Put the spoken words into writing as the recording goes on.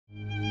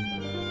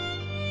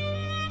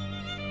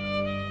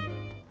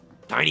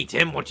Tiny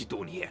Tim, what you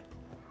doing here?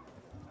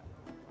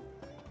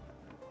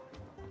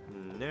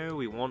 No,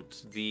 we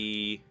want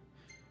the...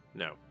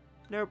 No.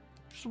 Nope.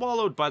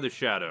 Swallowed by the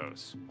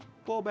shadows.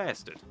 Poor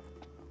bastard.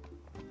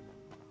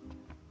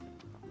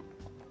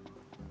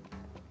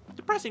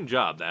 Depressing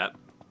job, that.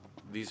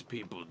 These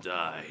people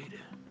died.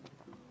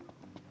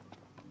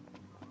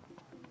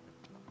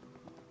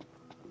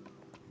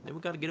 Then we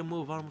gotta get a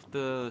move on with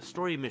the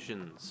story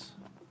missions.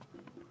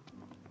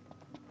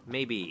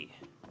 Maybe.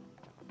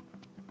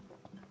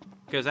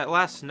 Because that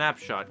last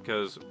snapshot,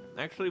 because...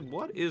 Actually,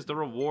 what is the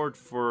reward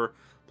for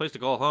place to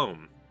call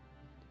home?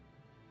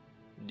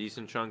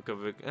 Decent chunk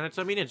of it. And it's,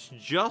 I mean, it's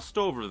just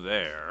over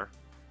there.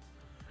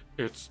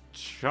 It's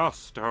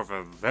just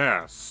over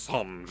there,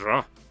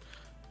 Sandra.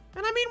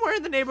 And I mean, we're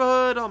in the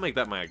neighborhood. I'll make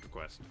that my active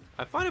quest.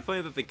 I find it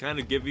funny that they kind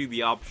of give you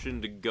the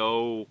option to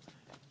go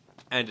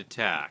and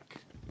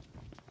attack.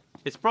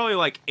 It's probably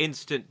like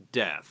instant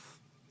death.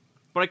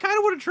 But I kind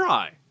of want to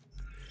try.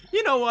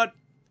 You know what?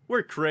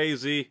 We're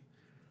crazy.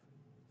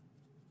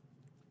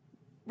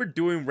 We're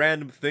doing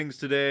random things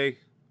today.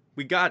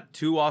 We got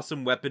 2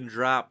 awesome weapon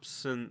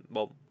drops and,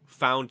 well,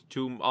 found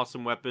 2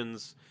 awesome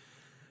weapons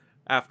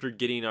after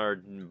getting our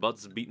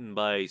butts beaten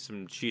by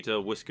some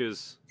cheetah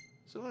whiskers.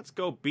 So let's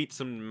go beat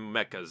some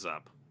mechas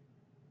up.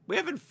 We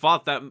haven't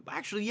fought that...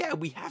 Actually, yeah,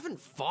 we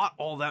haven't fought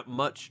all that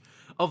much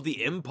of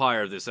the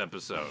Empire this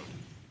episode.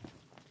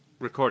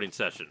 Recording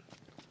session.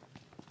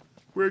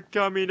 We're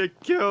coming to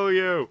kill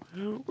you!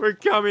 We're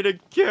coming to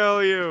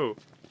kill you!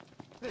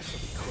 This will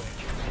be quick.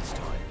 It's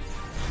time.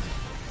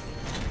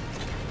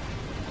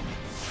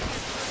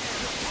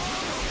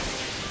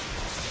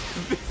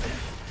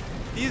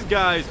 These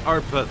guys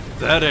are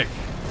pathetic.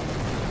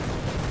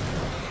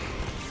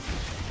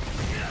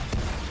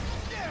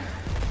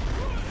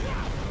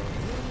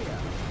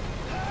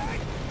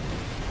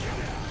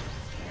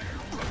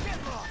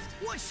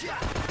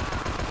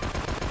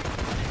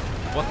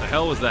 What the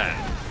hell was that?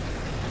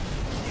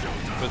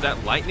 Was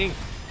that lightning?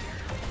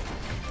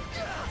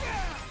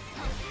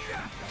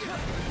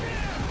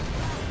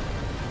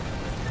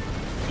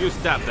 You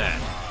stop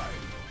that.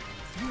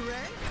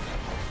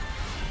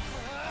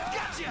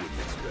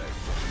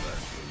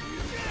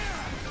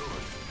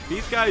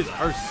 These guys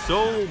are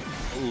so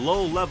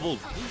low leveled,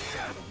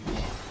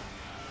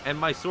 and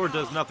my sword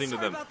does nothing to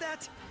them.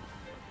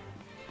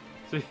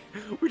 See,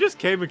 we just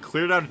came and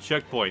cleared out a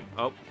checkpoint.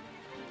 Oh.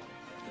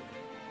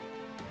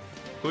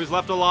 Who's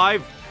left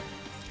alive?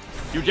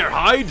 You dare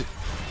hide?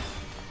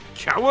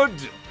 Coward!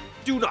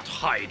 Do not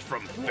hide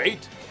from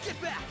fate!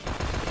 Get back!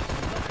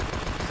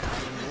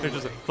 They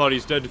just thought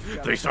he's dead.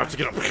 They start to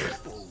get up.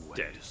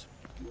 Dead.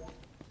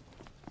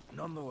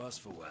 None the worse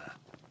for wear.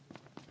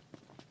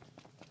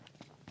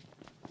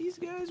 These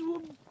guys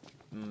were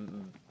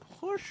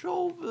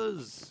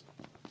pushovers.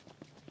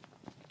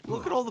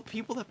 Look at all the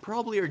people that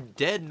probably are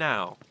dead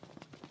now.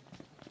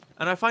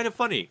 And I find it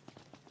funny.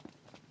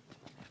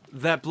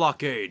 That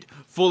blockade,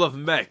 full of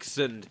mechs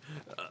and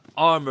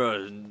armor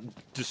and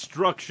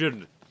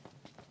destruction.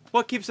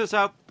 What keeps us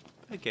out?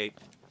 A gate.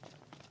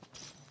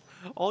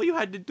 All you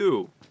had to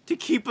do to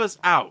keep us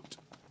out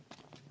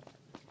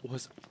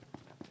was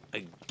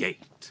a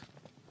gate.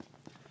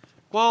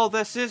 Well,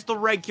 this is the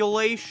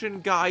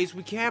regulation, guys.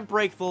 We can't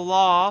break the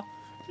law.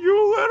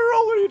 You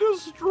literally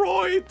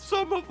destroyed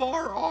some of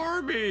our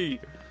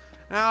army.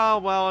 Oh,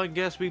 well, I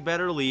guess we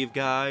better leave,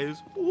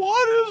 guys.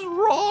 What is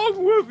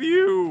wrong with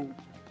you?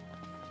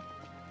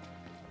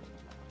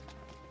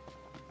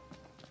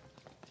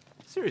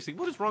 Seriously,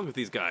 what is wrong with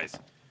these guys?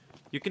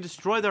 You can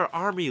destroy their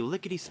army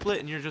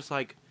lickety-split, and you're just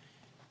like,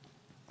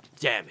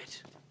 damn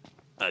it,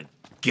 a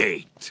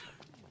gate.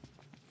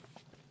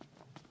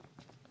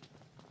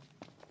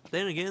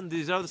 Then again,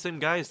 these are the same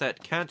guys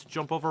that can't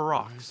jump over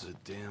rocks. Where's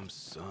the damn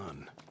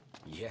sun?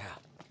 Yeah.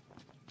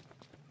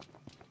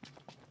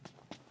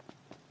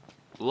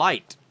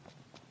 Light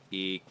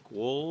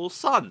equals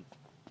sun.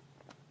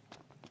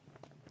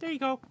 There you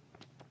go.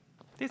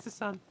 There's the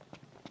sun.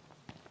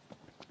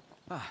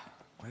 Ah,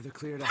 weather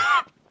cleared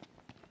out.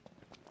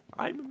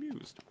 I'm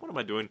amused. What am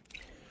I doing?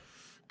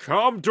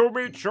 Come to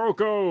me,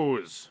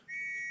 Chocos!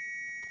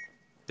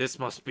 This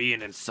must be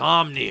an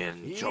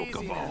Insomnian Easy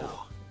Chocobo.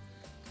 now.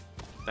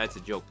 That's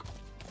a joke.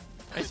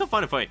 I still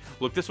find it funny.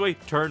 Look this way,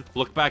 turn,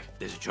 look back,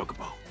 there's a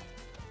Chocobo.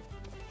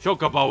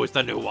 Chocobo is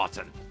the new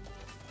Watson.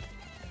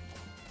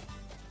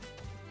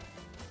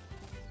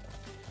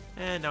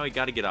 And now we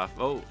gotta get off.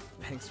 Oh,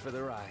 Thanks for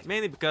the ride.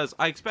 mainly because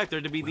I expect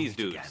there to be We'll these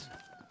meet dudes. again.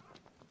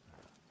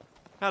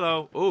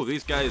 Hello. Oh,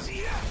 these guys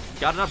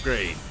got an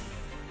upgrade.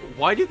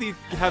 Why do they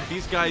have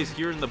these guys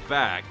here in the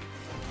back?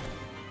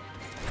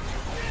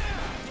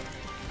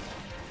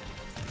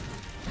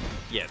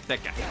 Yeah,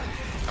 that guy.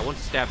 I want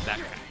to stab that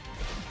guy.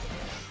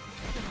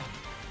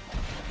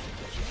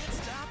 Can't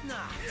stop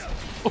now.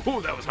 Oh,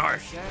 that was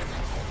harsh.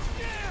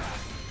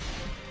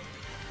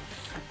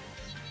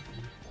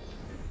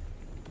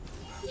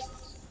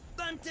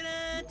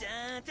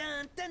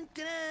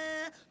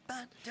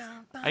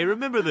 I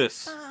remember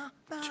this.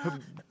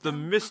 The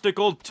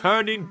mystical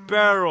turning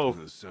barrel.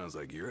 Sounds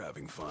like you're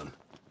having fun.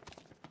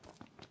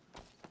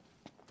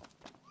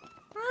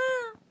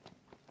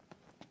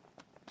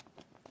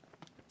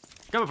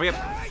 Coming for you.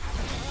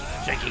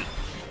 Shaky.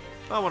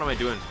 Oh, what am I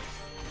doing?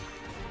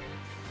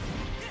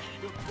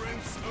 The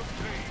Prince of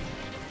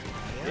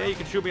Pain. Yeah, you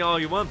can shoot me all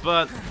you want,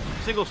 but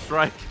single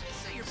strike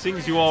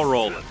sings you all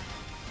rolling.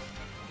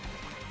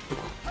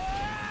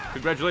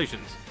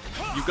 Congratulations.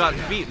 You got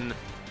beaten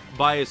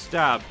by a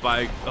stab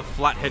by a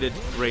flat-headed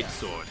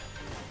greatsword.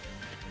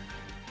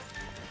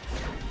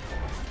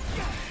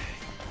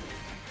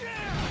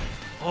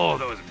 Oh,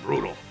 that was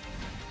brutal.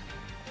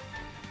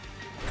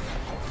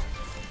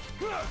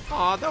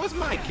 Aw, that was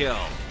my kill.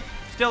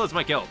 Still, it's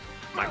my kill.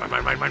 Mine, mine,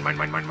 mine, mine, mine, mine,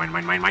 mine, mine, mine,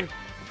 mine, mine, mine.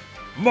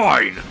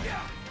 Mine!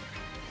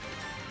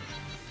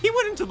 He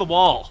went into the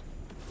wall.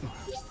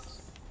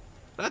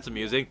 That's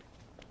amusing.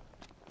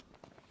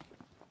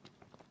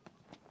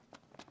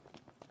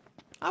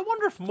 I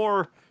wonder if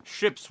more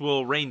ships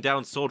will rain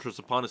down soldiers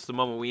upon us the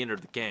moment we enter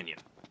the canyon.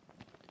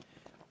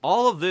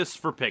 All of this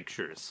for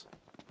pictures.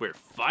 We're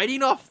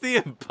fighting off the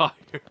Empire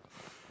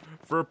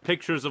for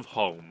pictures of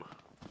home.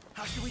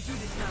 How should we do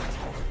this now?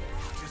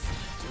 Just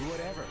do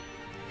whatever.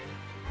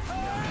 I'm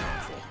not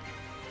helpful.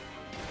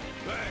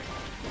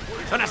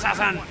 Hey, An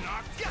assassin!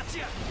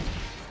 gotcha!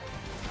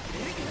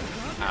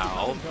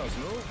 Ow.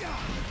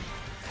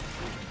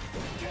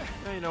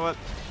 Hey, you know what?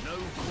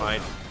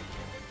 Fine.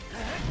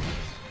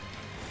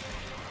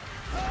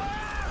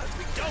 Let's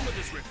be done with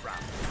this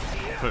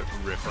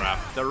riffraff.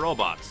 Riffraff. They're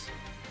robots.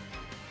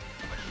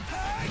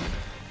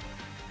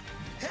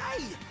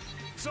 Hey!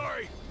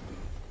 Sorry.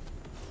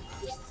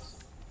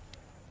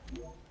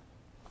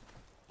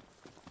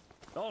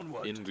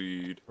 Onward.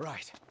 Indeed.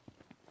 Right.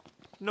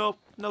 Nope,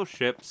 no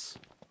ships.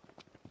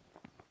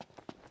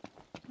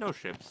 No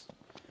ships.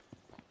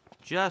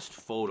 Just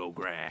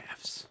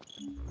photographs.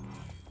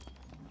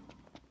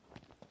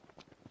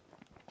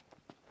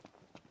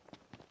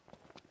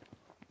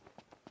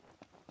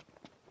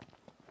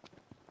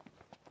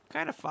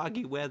 Kind of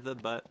foggy weather,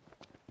 but...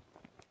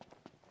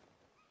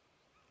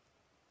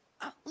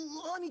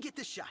 Let me get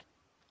this shot.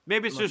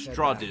 maybe it's Looks just like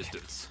draw that.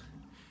 distance.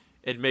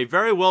 It may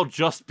very well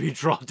just be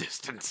draw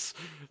distance.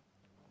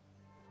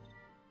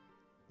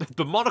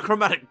 The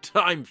monochromatic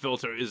time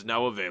filter is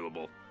now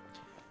available.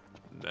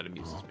 That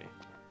amuses me.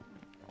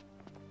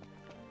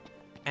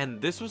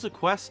 And this was a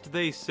quest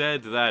they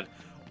said that,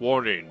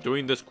 warning,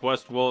 doing this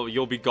quest, well,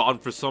 you'll be gone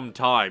for some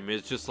time.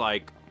 It's just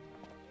like,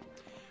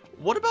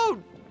 what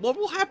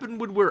will happen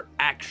when we're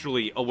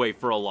actually away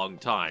for a long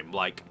time?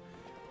 Like,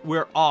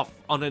 we're off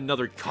on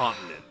another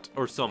continent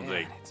or something.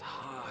 Man, it's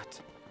hot.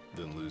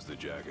 Then lose the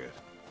jacket.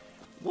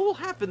 What will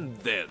happen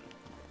then?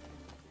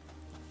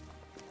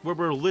 Where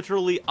we're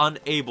literally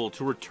unable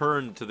to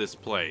return to this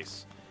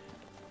place.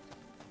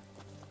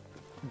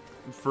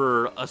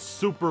 For a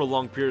super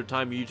long period of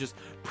time, you just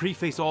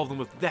preface all of them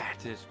with that.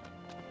 It's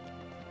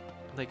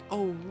like,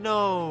 oh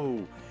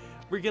no,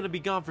 we're gonna be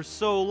gone for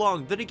so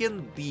long. Then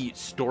again, the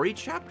story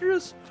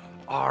chapters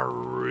are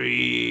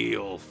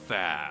real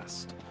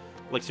fast.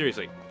 Like,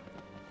 seriously.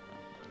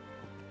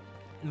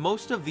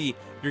 Most of the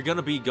you're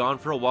gonna be gone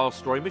for a while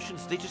story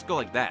missions, they just go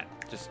like that.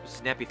 Just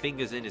snap your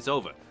fingers and it's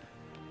over.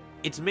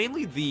 It's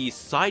mainly the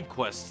side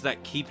quests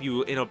that keep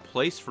you in a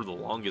place for the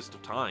longest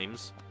of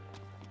times.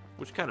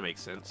 Which kind of makes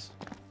sense.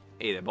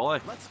 Hey there,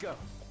 boy. Let's go.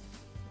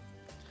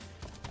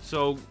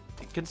 So,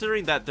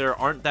 considering that there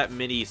aren't that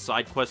many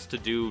side quests to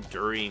do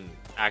during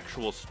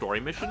actual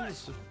story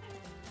missions,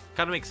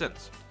 kind of makes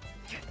sense.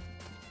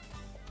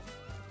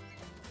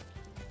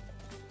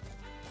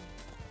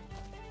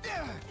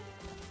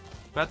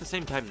 But at the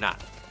same time,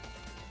 not.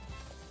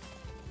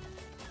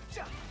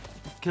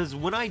 Because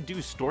when I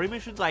do story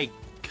missions, I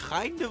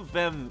kind of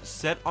am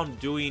set on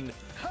doing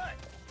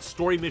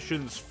story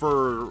missions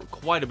for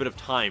quite a bit of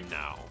time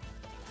now.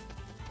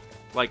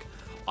 Like,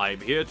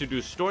 I'm here to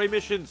do story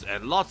missions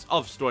and lots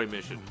of story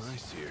missions.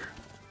 Nice here.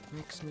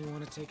 Makes me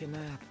want to take a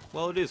nap.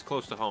 Well, it is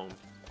close to home.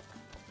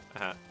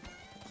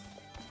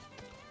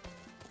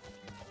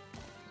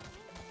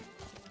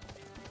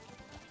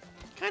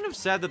 Kind of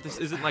sad that this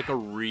isn't like a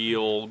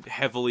real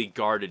heavily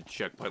guarded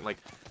checkpoint. Like,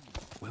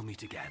 We'll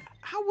meet again.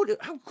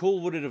 how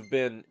cool would it have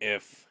been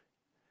if...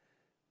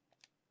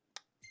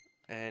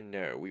 And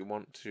no, we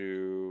want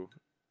to...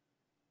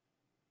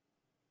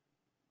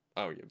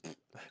 Oh, yeah.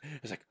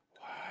 It's like,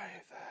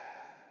 why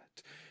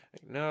that?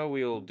 Like, no,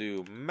 we'll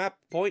do map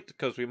point,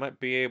 because we might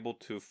be able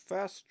to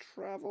fast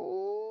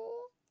travel.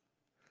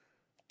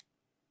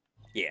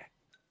 Yeah.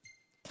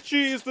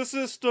 Cheese the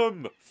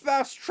system!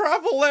 Fast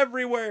travel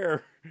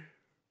everywhere!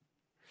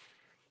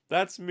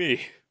 That's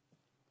me.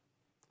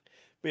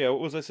 But yeah,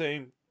 what was I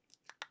saying?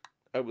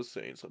 I was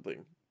saying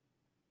something.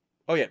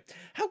 Oh yeah,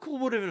 how cool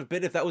would it have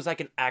been if that was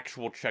like an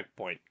actual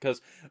checkpoint?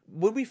 Because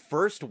when we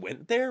first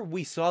went there,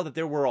 we saw that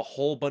there were a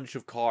whole bunch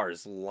of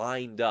cars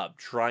lined up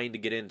trying to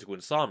get into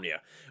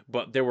Insomnia.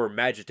 But there were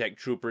Magitech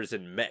troopers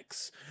and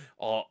mechs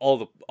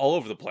all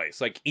over the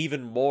place. Like,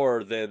 even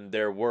more than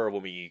there were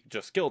when we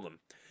just killed them.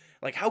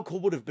 Like, how cool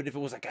would it have been if it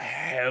was like a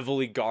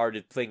heavily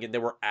guarded thing and there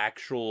were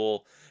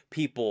actual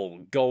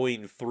people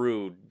going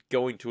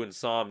to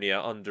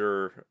Insomnia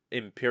under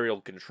Imperial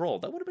control?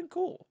 That would have been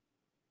cool.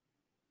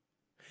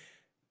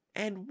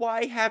 And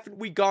why haven't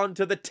we gone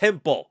to the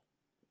temple?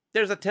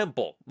 There's a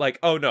temple. Like,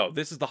 oh no,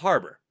 this is the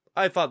harbor.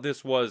 I thought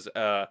this was,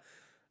 what's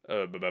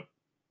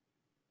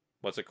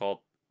it called?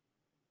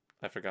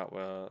 I forgot,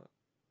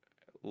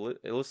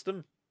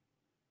 Illistum?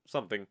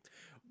 Something.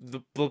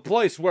 The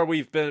place where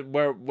we've been,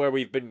 where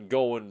we've been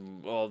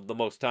going the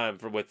most time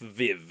with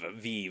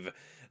Vive.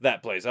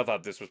 That place. I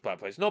thought this was that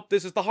place. Nope,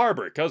 this is the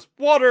harbor, because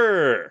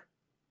water!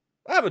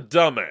 I'm a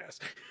dumbass.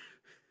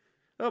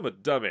 I'm a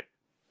dummy.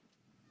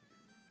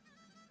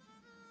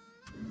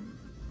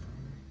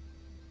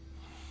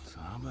 So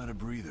how about a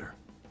breather?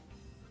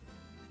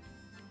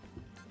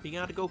 You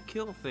gotta go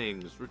kill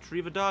things,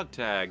 retrieve a dog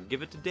tag,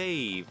 give it to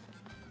Dave.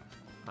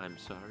 I'm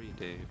sorry,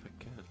 Dave, I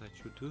can't let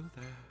you do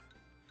that.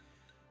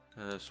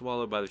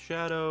 Swallowed by the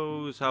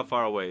shadows. How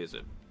far away is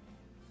it?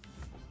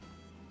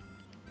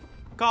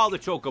 Call the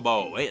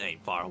Chocobo. It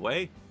ain't far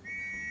away.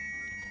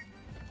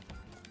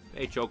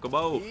 Hey,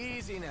 Chocobo.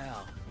 Easy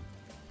now.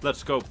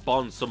 Let's go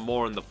bond some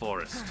more in the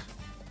forest.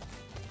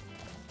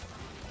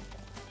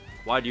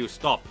 Why do you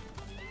stop?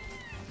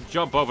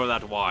 Jump over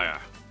that wire.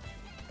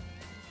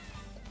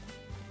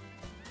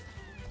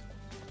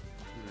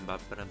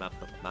 Better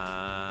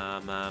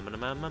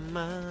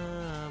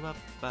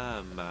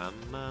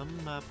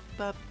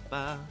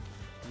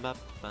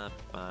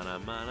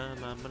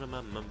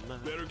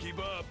keep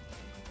up.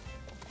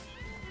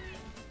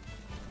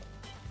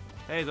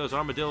 Hey, those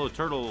armadillo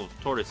turtle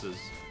tortoises.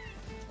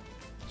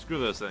 Screw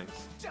those things.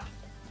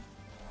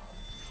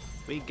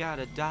 We got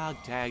a dog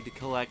tag to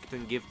collect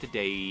and give to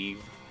Dave.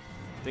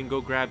 Then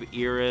go grab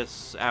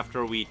Iris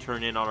after we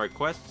turn in on our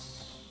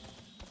quests.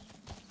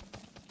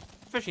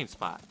 Fishing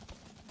spot.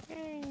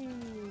 Yay.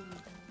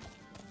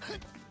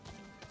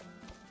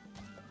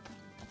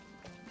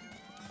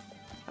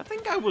 I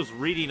think I was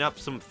reading up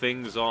some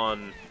things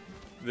on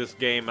this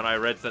game and I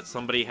read that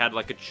somebody had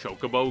like a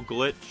chocobo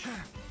glitch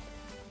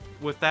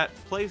with that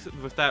place,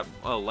 with that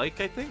lake,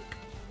 I think?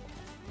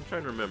 I'm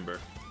trying to remember.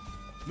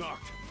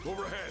 Knocked.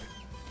 Overhead.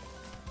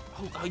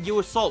 Oh, you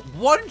assault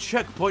one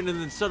checkpoint and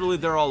then suddenly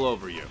they're all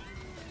over you.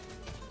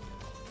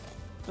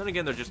 Then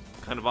again, they're just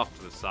kind of off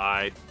to the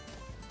side.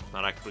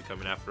 Not actually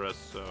coming after us,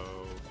 so...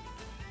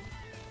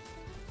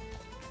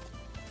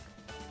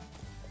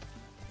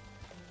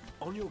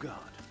 On your guard.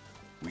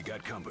 We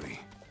got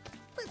company.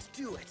 Let's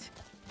do it,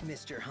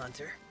 Mr.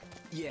 Hunter.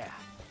 Yeah.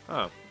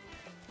 Oh.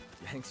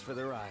 Thanks for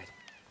the ride.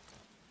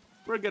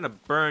 We're gonna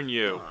burn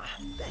you.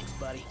 Thanks,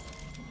 buddy.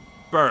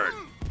 Burn.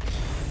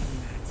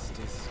 That's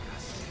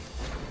disgusting.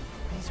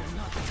 These are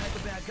not the type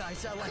of bad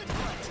guys I like to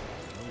fight.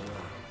 Oh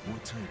well.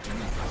 What type do you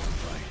like to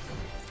fight?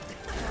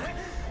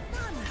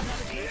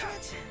 Another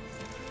engagement?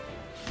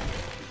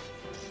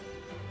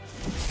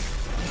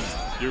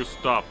 You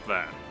stop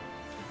that.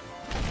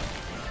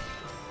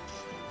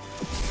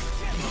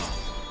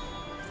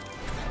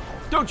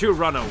 Don't you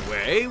run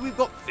away. We've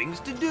got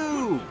things to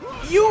do.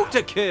 You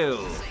to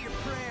kill. Say your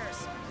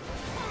prayers.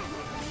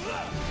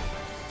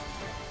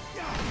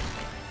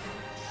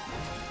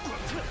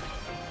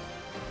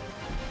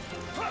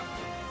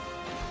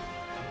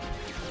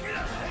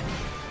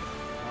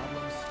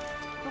 Problems?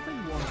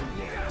 Nothing wanted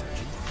yet.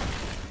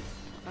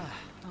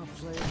 I'll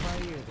play it by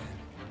ear then.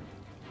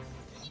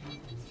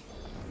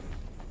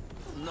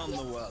 None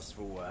the worse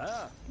for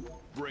wear.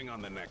 Bring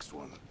on the next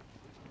one.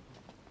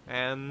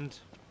 And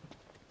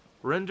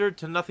rendered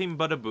to nothing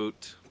but a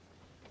boot.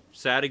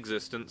 Sad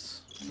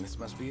existence. This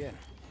must be it.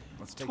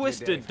 Let's take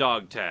Twisted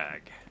dog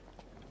tag.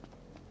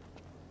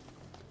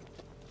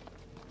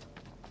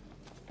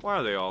 Why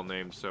are they all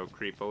named so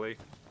creepily?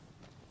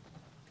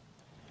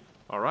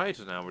 Alright,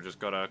 now we're just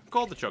gonna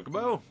call the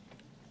Chocobo.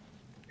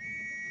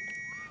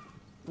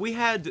 We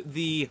had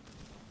the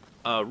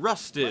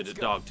rusted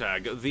dog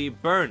tag, the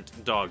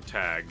burnt dog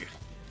tag.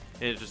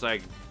 And it's just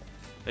like,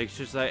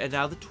 and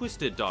now the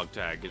twisted dog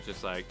tag. It's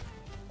just like,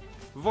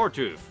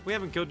 Vortooth, we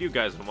haven't killed you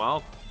guys in a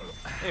while.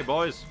 Hey,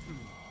 boys.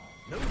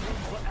 No room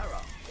for error.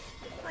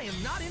 I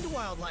am not into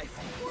wildlife.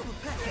 More of a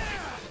pet guy.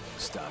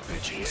 Stop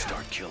bitching.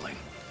 Start killing.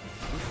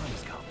 Which one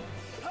is come?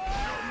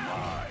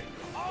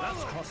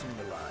 That's crossing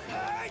the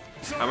line.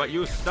 How about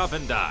you stop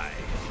and die?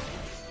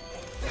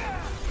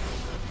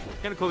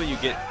 Kind of cool that you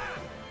get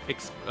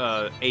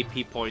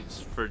AP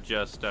points for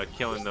just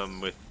killing them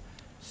with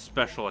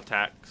special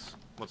attacks.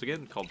 Once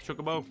again, called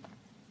Chocobo.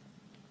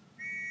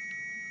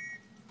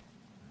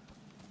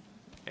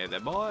 Hey there,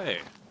 boy.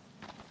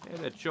 Hey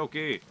there,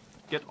 Choky.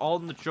 Get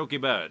on the Choky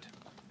bed.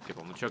 Get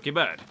on the Choky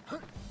bed.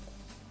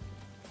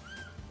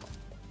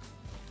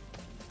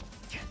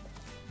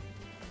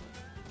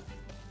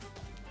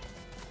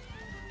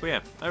 But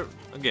yeah,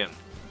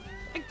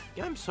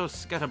 I'm so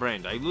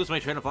scatterbrained. I lose my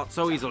train of thought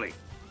so easily.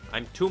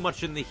 I'm too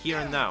much in the here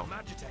and now.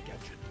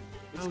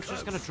 I was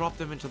just gonna drop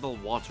them into the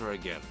water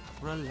again.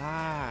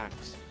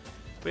 Relax.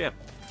 But yeah,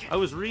 I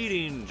was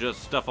reading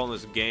just stuff on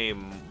this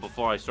game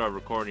before I started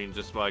recording,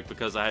 just like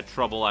because I had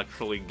trouble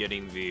actually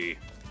getting the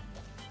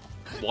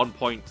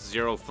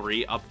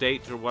 1.03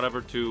 update or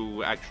whatever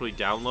to actually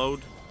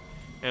download.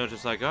 And it was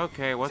just like,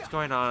 okay, what's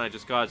going on? I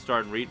just got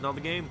started reading on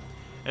the game.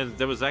 And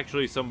there was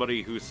actually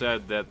somebody who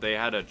said that they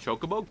had a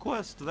chocobo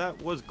quest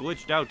that was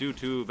glitched out due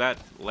to that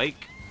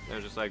lake. I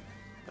was just like,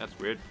 that's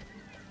weird.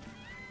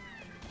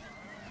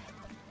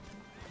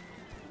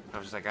 I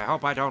was just like, I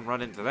hope I don't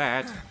run into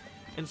that.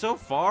 And so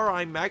far,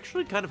 I'm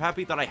actually kind of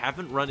happy that I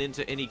haven't run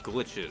into any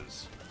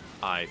glitches.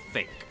 I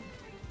think.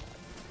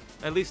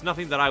 At least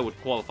nothing that I would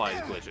qualify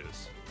as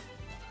glitches.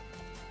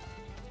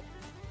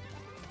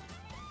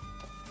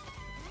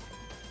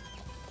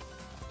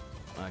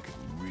 I could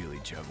really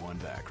chug one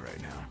back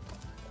right now.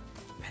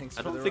 Thanks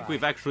I for don't the think ride.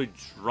 we've actually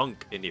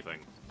drunk anything.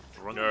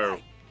 No.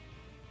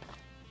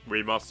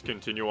 We must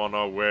continue on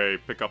our way,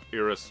 pick up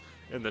Iris,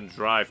 and then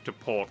drive to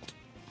port.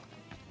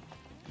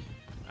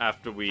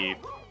 After we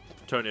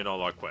turn in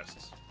all our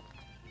quests.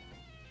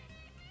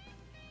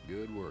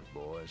 Good work,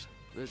 boys.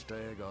 This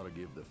tag ought to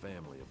give the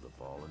family of the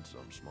fallen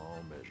some small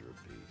measure of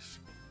peace.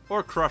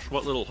 Or crush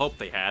what little hope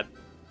they had.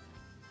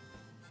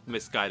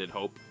 Misguided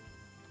hope.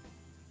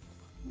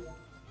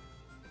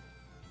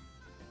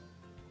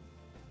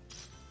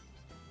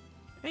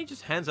 And he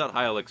just hands out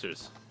high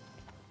elixirs.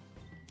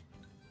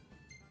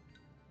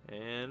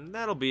 And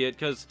that'll be it,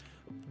 because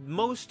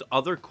most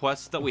other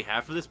quests that we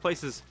have for this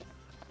place is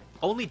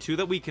only 2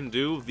 that we can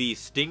do. The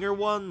Stinger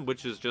one,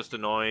 which is just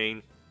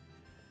annoying.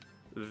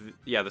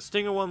 Yeah, the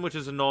Stinger one, which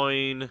is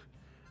annoying.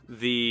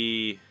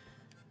 The...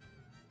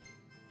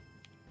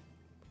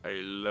 I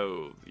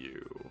love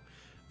you.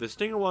 The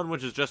Stinger one,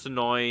 which is just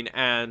annoying,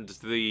 and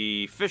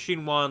the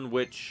fishing one,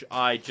 which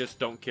I just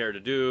don't care to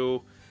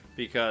do,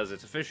 because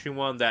it's a fishing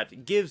one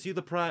that gives you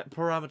the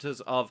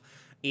parameters of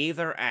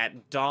either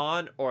at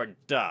dawn or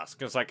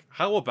dusk. It's like,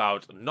 how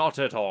about not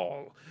at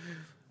all?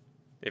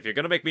 If you're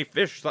gonna make me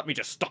fish, let me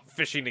just stop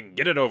fishing and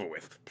get it over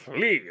with.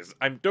 Please!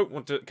 I don't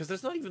want to... Because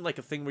there's not even like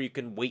a thing where you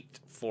can wait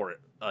for it,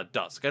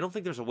 dusk. I don't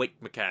think there's a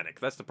wait mechanic.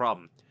 That's the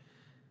problem.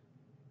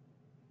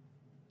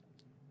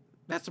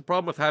 That's the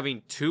problem with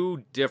having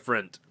 2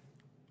 different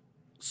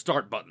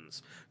start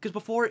buttons. Because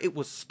before it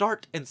was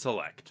start and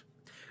select.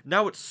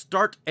 Now it's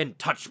start and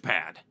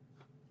touchpad.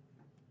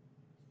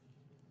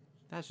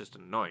 That's just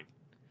annoying.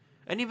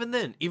 And even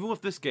then, even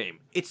with this game,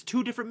 it's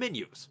 2 different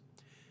menus.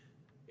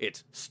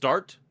 It's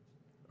start,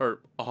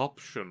 or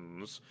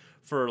options,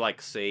 for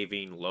like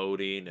saving,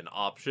 loading, and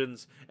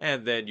options.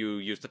 And then you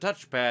use the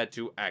touchpad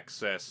to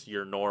access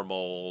your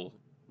normal,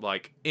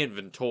 like,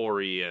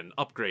 inventory and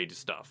upgrade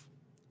stuff.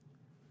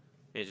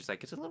 And it's just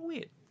like, it's a little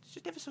weird. It's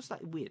just ever so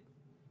slightly weird.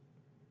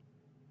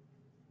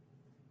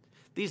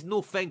 These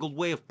newfangled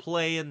way of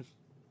playing.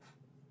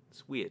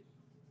 It's weird.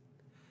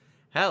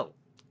 Hell,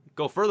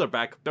 go further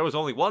back, there was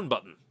only 1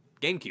 button.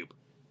 GameCube.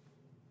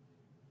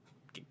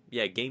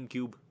 Yeah,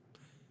 GameCube.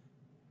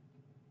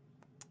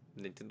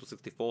 Nintendo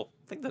 64.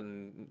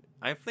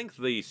 I think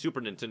the Super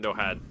Nintendo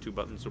had 2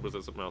 buttons, or was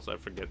it something else? I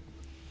forget.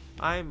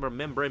 I'm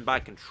remembering by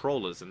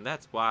controllers, and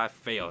that's why I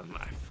fail in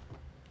life.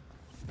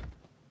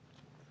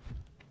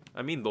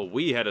 I mean, the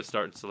Wii had a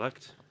start and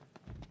select.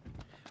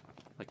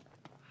 Like,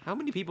 how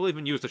many people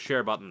even use the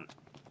share button?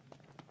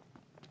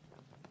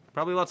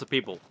 Probably lots of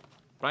people.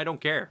 But I don't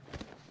care.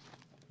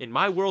 In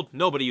my world,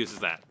 nobody uses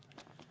that.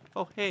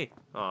 Oh, hey.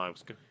 Oh, I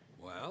was good.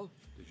 Well,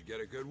 did you get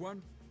a good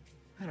one?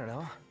 I don't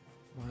know.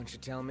 Why don't you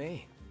tell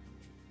me?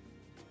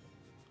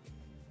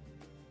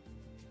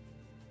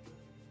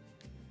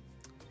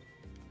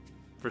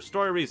 For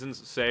story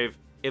reasons, save.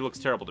 It looks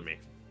terrible to me.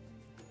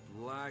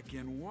 Black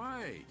and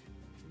white.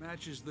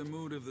 Matches the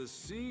mood of the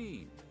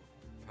scene.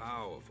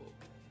 Powerful.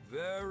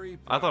 Very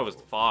powerful. I thought it was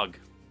the fog.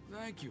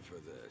 Thank you for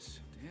this.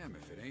 Damn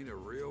if it ain't a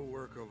real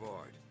work of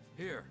art.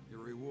 Here, your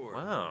reward.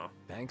 Wow.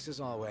 Thanks as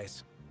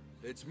always.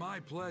 It's my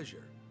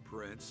pleasure,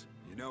 Prince.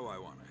 You know I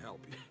want to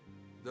help you.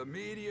 The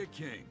Media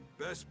King.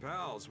 Best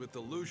pals with the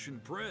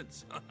Lucian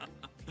Prince.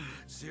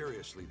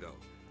 Seriously, though,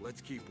 let's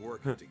keep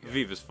working together.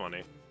 Viva's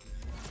funny.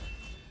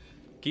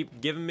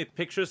 Keep giving me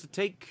pictures to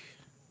take.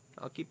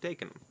 I'll keep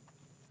taking them.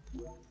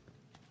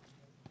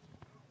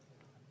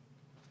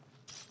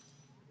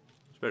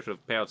 Especially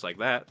with payouts like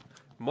that.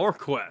 More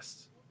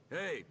quests.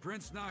 Hey,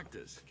 Prince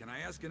Noctis, can I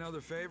ask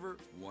another favor?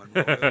 One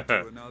royal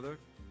to another?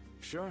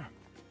 Sure.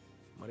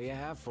 What do you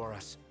have for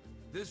us?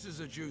 This is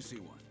a juicy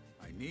one.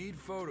 I need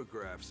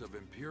photographs of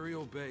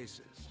Imperial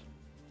bases.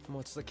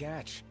 What's the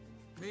catch?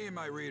 Me and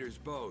my readers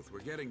both. We're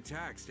getting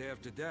taxed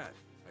half to death.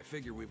 I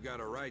figure we've got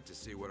a right to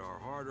see what our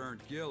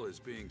hard-earned gil is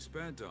being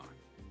spent on.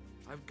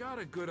 I've got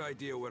a good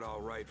idea what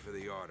I'll write for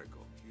the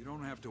article. You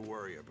don't have to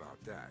worry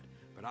about that.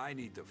 But I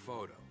need the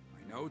photo.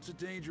 I know it's a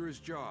dangerous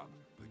job,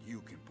 but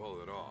you can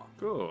pull it off.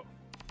 Cool.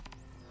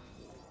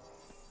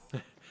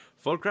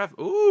 Photograph.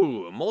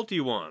 Ooh, a multi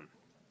one.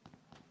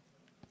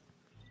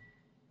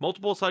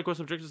 Multiple side quest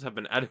objectives have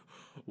been added.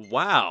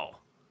 Wow.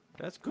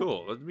 That's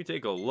cool. Let me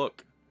take a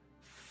look.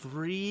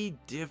 3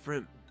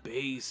 different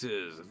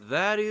bases.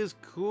 That is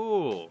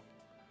cool.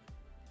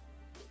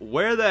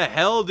 Where the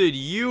hell did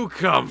you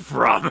come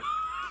from?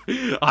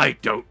 I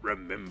don't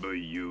remember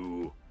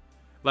you.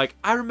 Like,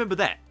 I remember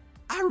that.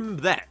 I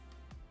remember that.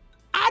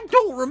 I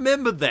don't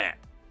remember that.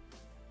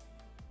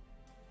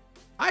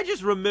 I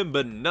just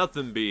remember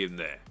nothing being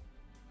there.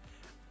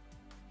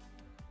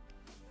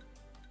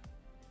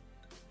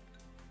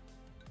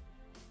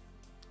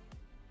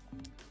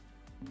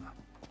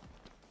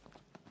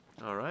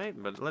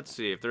 Alright, but let's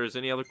see if there's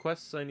any other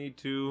quests I need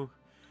to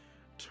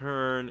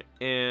turn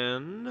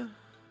in.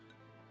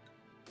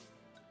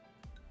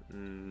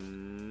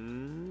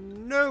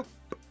 Nope.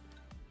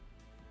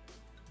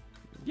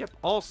 Yep,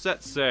 all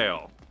set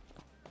sail.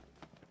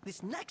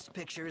 This next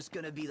picture is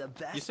gonna be the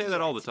best. You say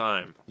that all the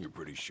time. You're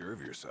pretty sure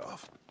of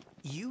yourself.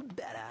 You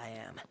bet I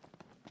am.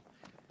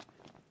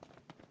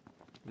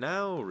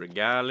 Now,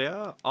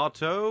 Regalia,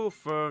 Auto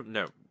for...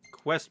 No,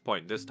 quest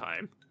point this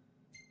time.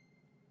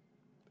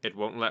 It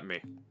won't let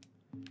me.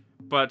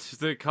 But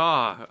the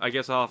car, I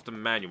guess I'll have to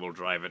manual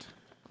drive it.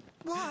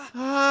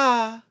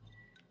 Ah!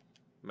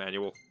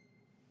 Manual.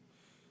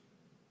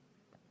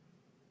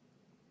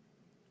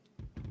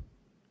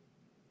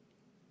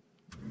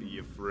 Be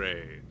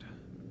afraid.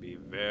 Be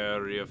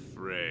very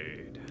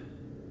afraid.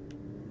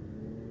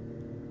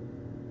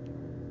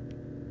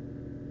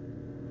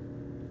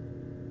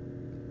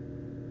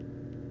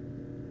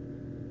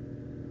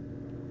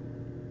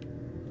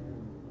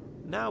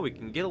 Now we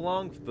can get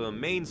along with the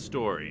main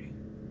story.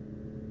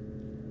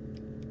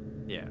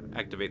 Yeah,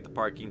 activate the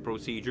parking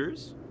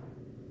procedures.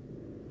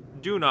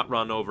 Do not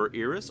run over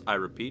Iris. I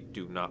repeat,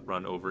 do not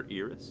run over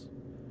Iris.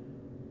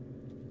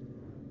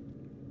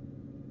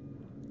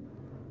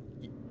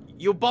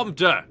 You bumped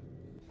her!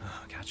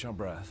 Catch your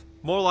breath.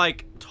 More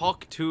like,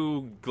 talk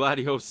to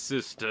Gladio's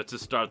sister to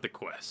start the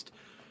quest.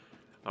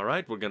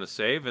 Alright, we're gonna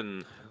save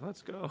and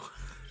let's go.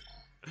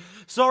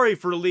 Sorry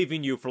for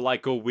leaving you for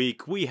like a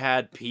week. We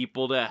had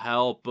people to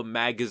help, a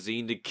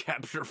magazine to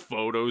capture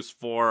photos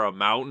for, a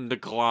mountain to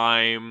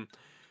climb.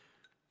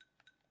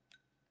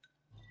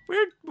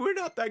 We're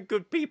not that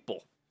good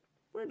people.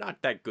 We're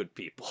not that good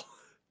people.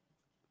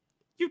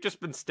 You've just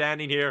been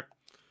standing here.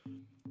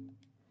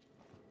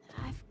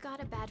 I've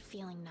got a bad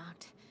feeling,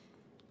 Noct.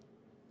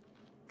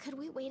 Could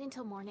we wait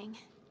until morning?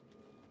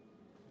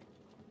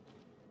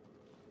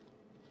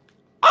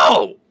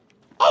 Oh!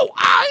 Oh,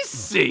 I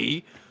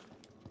see!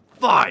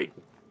 Fine.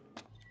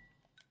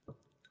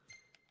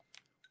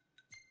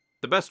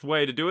 The best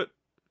way to do it...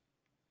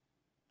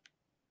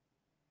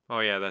 Oh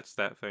yeah, that's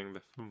that thing.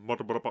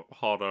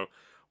 Hardo.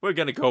 We're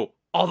gonna go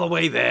all the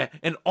way there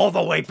and all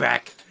the way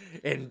back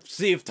and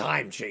see if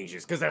time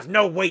changes, because there's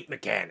no wait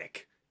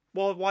mechanic.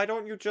 Well, why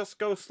don't you just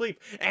go sleep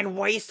and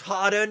waste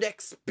hard-earned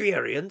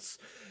experience?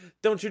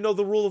 Don't you know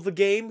the rule of the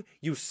game?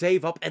 You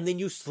save up and then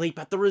you sleep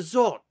at the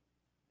resort.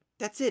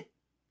 That's it.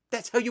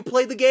 That's how you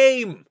play the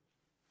game.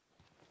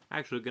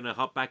 Actually, gonna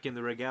hop back in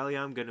the Regalia.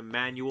 I'm gonna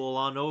manual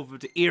on over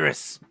to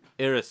Iris.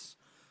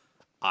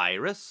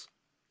 Iris.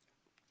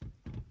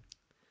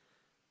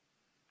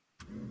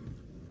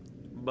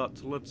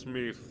 But let's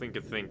me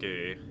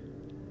thinky.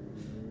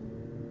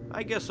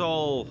 I guess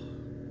I'll...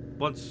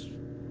 Once...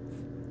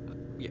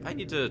 Yeah, I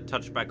need to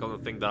touch back on the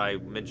thing that I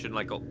mentioned,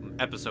 like,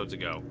 episodes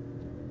ago.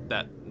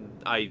 That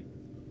I,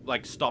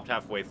 like, stopped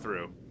halfway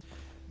through.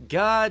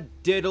 God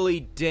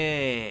diddly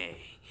dang.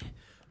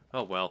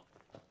 Oh, well.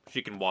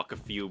 She can walk a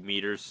few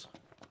meters.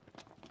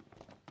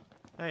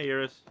 Hey,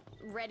 Iris.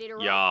 Ready to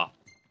roll? Yeah.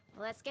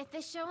 Let's get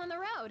this show on the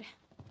road.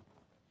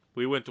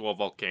 We went to a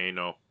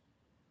volcano.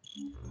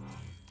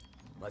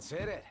 Let's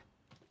hit it.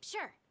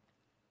 Sure.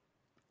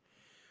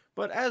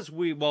 But as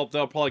we... Well,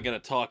 they're probably going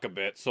to talk a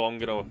bit, so I'm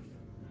going to...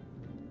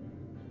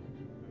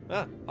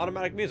 Ah,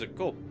 automatic music.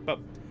 Cool. But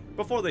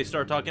before they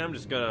start talking, I'm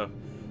just going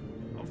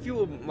to... A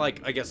few,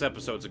 like, I guess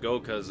episodes ago,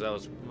 because that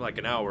was like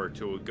an hour or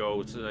two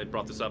ago since I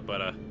brought this up,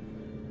 but,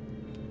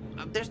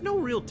 there's no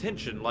real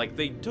tension. Like,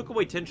 they took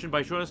away tension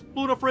by showing us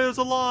Luna Freya's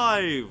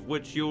alive,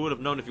 which you would have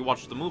known if you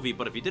watched the movie,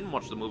 but if you didn't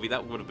watch the movie,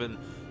 that would have been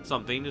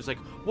something. It's like,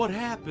 what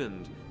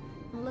happened?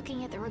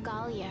 Looking at the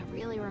Regalia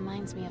really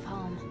reminds me of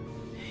home.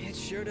 It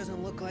sure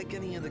doesn't look like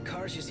any of the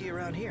cars you see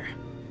around here.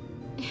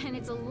 And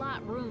it's a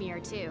lot roomier,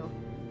 too.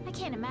 I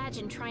can't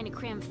imagine trying to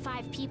cram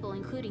 5 people,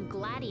 including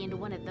Gladdy, into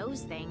one of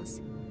those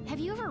things.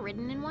 Have you ever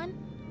ridden in one?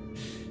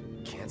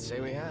 Can't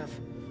say we have.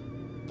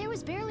 There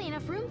was barely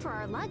enough room for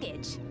our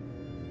luggage.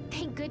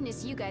 Thank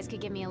goodness you guys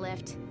could give me a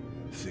lift.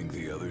 Think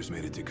the others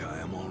made it to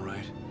Kayam all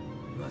right?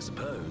 I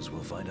suppose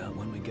we'll find out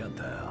when we get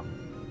there.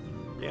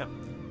 Yeah.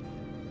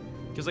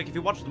 Because, like, if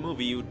you watch the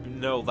movie, you'd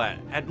know that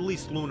at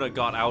least Luna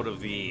got out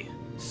of the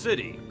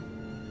city.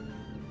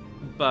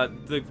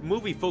 But the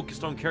movie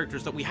focused on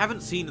characters that we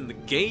haven't seen in the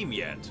game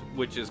yet,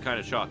 which is kind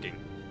of shocking.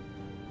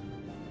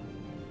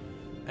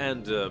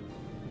 And,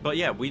 but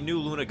yeah, we knew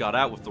Luna got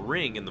out with the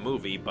ring in the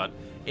movie, but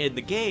in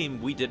the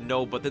game, we didn't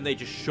know, but then they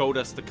just showed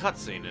us the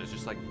cutscene, and it's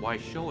just like, why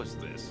show us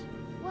this?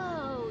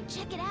 Whoa,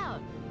 check it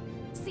out.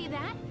 See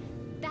that?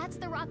 That's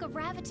the Rock of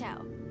Ravito.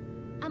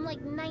 I'm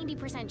like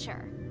 90%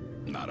 sure.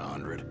 Not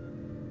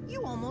 100.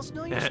 You almost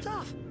know your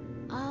stuff.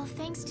 All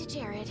thanks to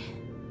Jared.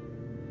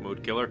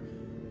 Mood killer.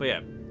 But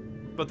yeah.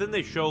 But then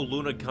they show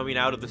Luna coming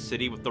out of the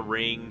city with the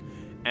ring,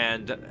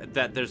 and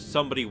that there's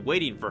somebody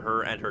waiting for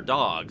her and her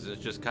dogs. It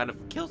just kind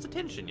of kills the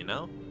tension, you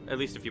know? At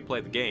least if you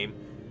play the game.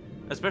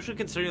 Especially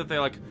considering that they're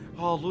like,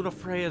 oh, Luna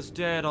Freya's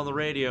dead on the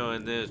radio,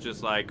 and it's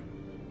just like...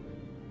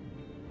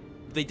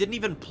 They didn't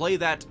even play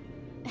that...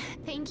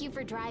 Thank you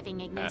for driving,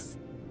 Ignis.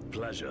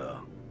 Pleasure.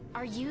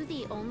 Are you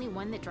the only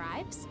one that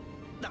drives?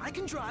 I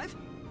can drive.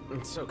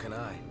 And so can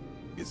I.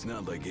 It's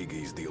not like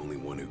Iggy's the only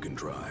one who can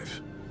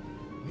drive.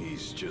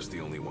 He's just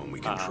the only one we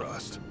can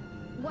trust.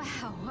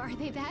 Wow, are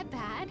they that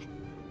bad?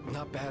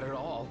 Not bad at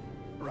all,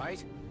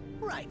 right?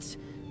 Right.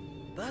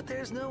 But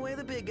there's no way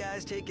the big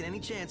guy's taking any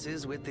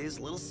chances with his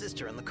little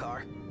sister in the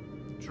car.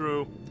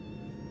 True.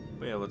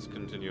 But yeah, let's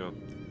continue.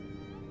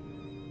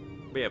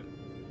 But yeah,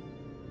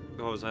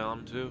 what was I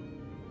on to?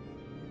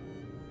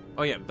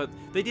 Oh yeah, but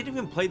they didn't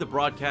even play the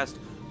broadcast.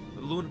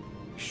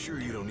 Sure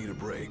you don't need a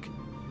break?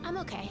 I'm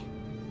okay.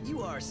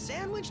 You are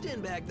sandwiched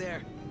in back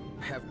there.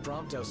 Have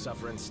Prompto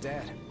suffer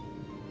instead.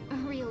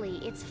 Really,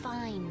 it's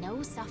fine.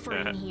 No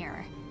suffering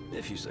here.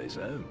 If you say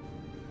so.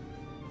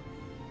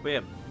 But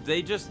yeah,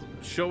 they just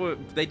show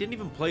it. They didn't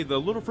even play the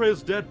Little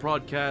Freya's Dead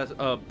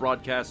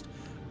broadcast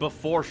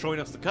before showing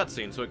us the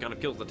cutscene, so it kind of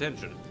kills the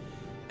tension.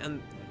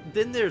 And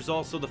then there's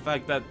also the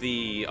fact that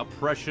the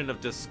oppression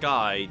of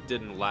Disguise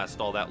didn't last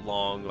all that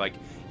long. Like,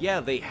 yeah,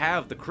 they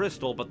have the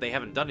crystal, but they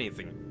haven't done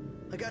anything.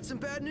 I got some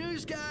bad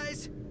news,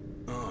 guys.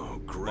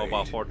 Oh, great.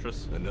 Mobile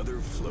Fortress. Another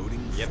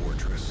floating Yep.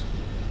 fortress.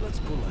 Let's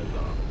pull that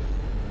up.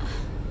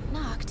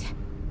 Knocked.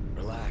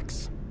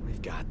 Relax.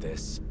 We've got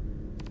this.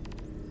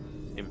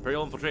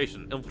 Imperial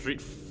infiltration.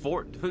 Infiltrate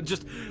fort.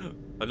 Just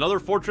another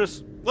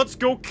fortress. Let's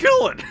go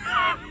kill it!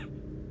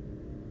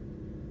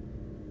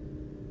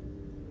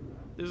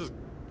 This is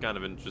kind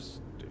of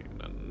interesting.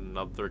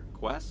 Another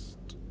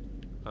quest?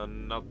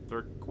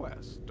 Another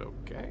quest.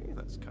 Okay,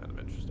 that's kind of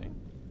interesting.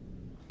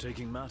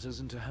 Taking matters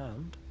into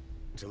hand?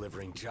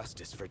 Delivering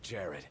justice for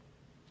Jared.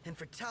 And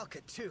for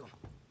Talcott, too.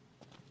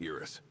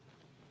 Iris,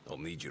 I'll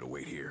need you to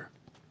wait here.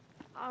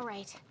 All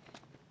right.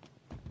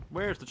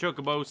 Where's the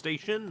Chocobo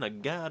station? I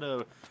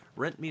gotta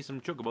rent me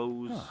some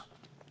Chocobos.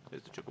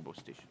 There's the Chocobo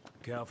station.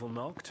 Careful,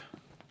 Noct.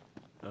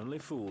 Only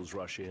fools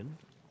rush in.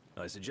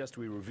 I suggest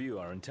we review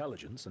our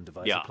intelligence and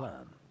devise a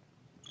plan.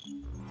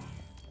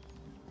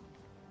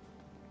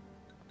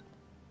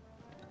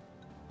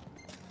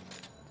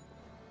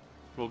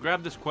 We'll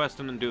grab this quest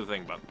and then do the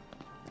thing about it.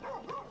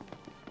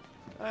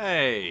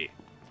 Hey!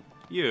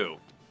 You.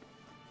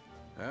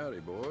 Howdy,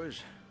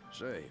 boys.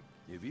 Say,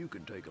 if you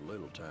could take a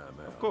little time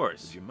out, Of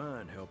course. would you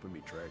mind helping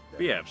me track But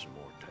down yeah, some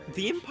more tags?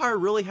 the Empire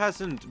really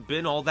hasn't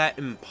been all that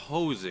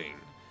imposing.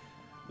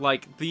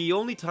 Like, the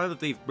only time that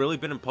they've really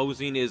been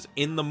imposing is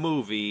in the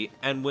movie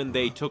and when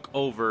they took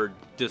over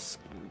Disguise,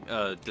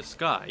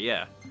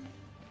 yeah.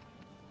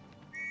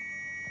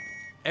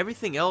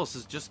 Everything else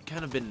has just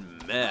kind of been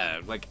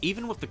meh. Like,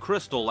 even with the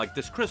crystal, like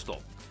this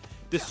crystal.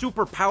 This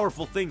super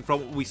powerful thing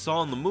from what we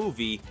saw in the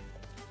movie,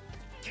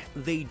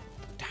 they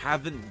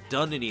haven't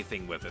done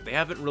anything with it. They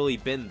haven't really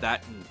been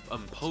that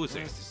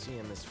imposing. Nice to see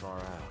him this far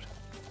out.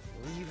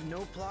 Leave no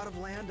plot of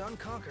land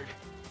unconquered.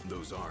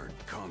 Those aren't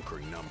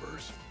conquering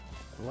numbers.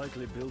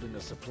 Likely building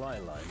a supply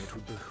line it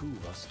would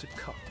behoove us to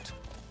cut.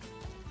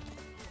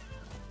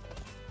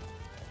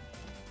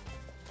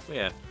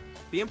 Yeah,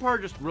 the Empire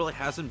just really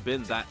hasn't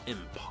been that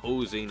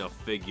imposing a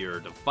figure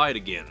to fight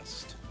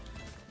against.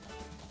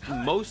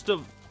 Most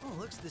of... Oh,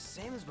 looks the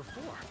same as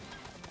before.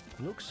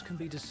 Looks can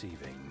be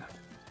deceiving.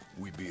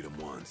 We beat them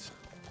once.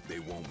 They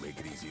won't make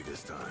it easy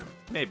this time.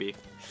 Maybe.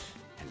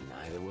 And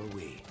neither will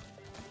we.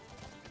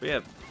 But yeah,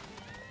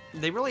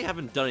 they really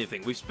haven't done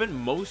anything. We've spent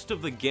most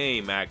of the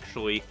game,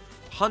 actually,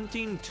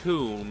 hunting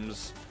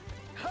tombs,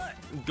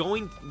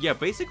 going... Yeah,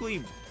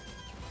 basically...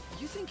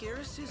 You think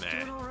Iris is Nah.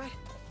 doing all right?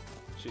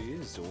 She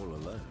is all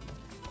alone.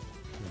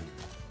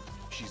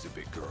 She's a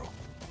big girl.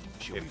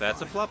 She'll If be that's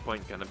fine. a plot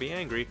point, gonna be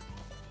angry.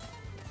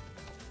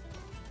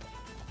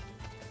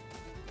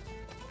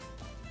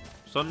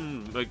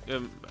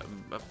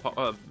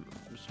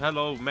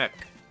 Hello,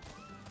 mech.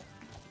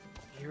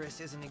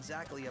 Iris isn't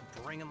exactly a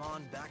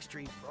bring-em-on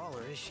backstreet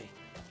brawler, is she?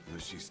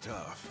 She's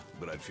tough,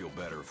 but I'd feel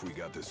better if we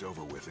got this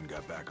over with and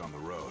got back on the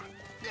road.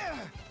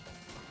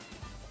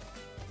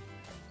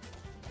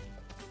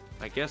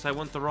 I guess I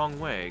went the wrong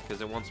way,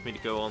 because it wants me to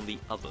go on the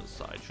other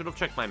side. Should have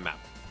checked my map.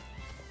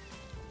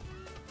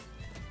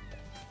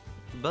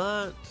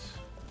 But...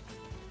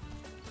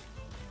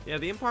 yeah,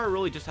 the Empire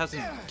really just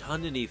hasn't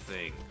done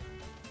anything.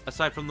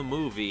 Aside from the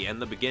movie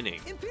and the beginning.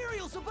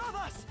 Imperials above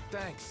us!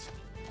 Thanks.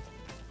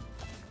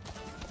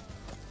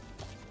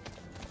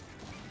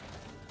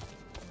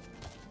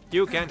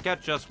 You can't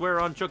catch us, we're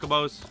on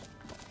Chocobos.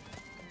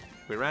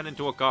 We ran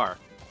into a car.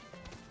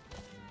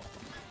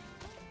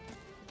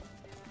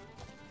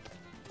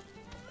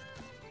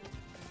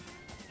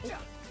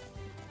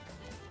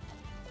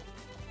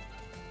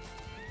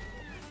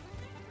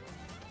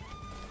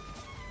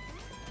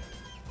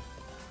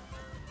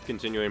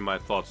 Continuing my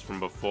thoughts from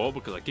before,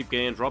 because I keep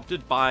getting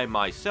interrupted by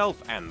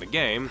myself and the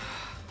game.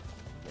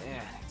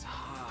 Man, it's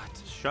hot.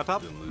 Shut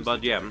up.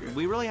 But yeah,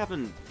 we really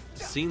haven't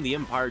seen the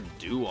Empire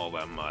do all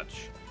that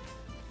much.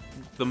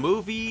 The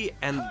movie,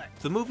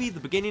 the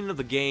beginning of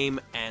the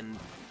game, and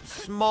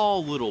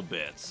small little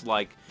bits,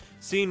 like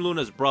seeing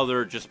Luna's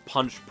brother just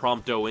punch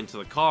Prompto into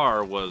the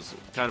car was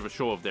kind of a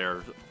show of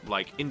their,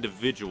 like,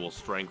 individual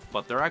strength,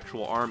 but their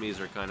actual armies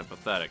are kind of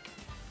pathetic.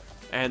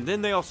 And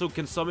then they also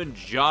can summon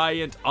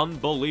giant,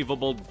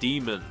 unbelievable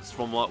demons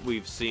from what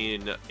we've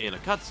seen in a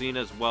cutscene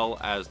as well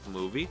as the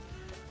movie.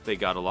 They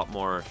got a lot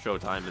more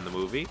showtime in the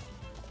movie.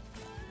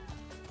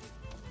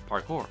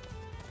 Parkour.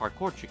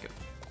 Parkour chicken.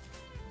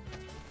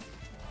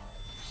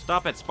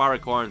 Stop it,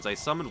 Sparicorns. I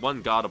summoned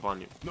one god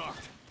upon you.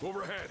 Knocked.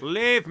 Overhead.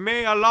 Leave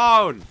me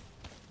alone!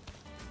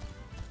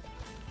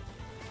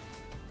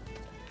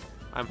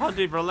 I'm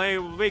hunting for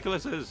lame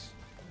weaknesses.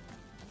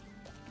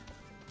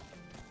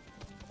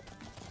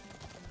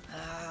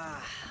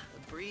 Ah,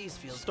 the breeze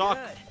feels Stock.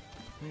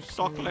 good.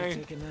 Stock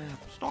lane.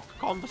 Stock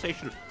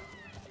conversation.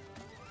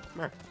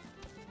 Meh.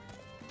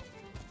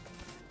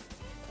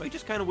 I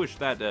just kind of wish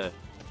that the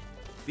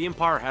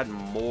Empire had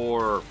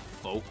more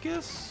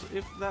focus,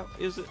 if that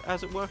is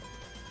as it were.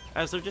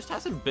 As there just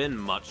hasn't been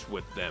much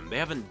with them. They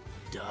haven't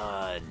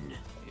done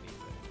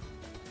anything.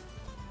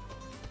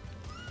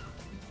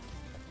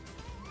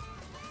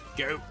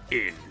 Go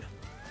in.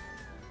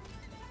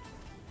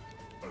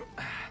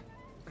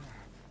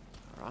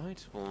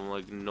 Alright, we'll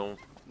ignore...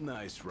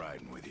 Nice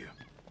riding with you.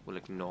 We'll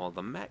ignore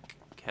the mech.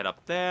 Head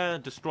up there,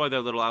 destroy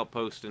their little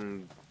outpost,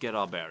 and get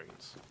our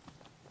bearings.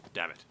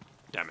 Damn it.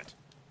 Damn it.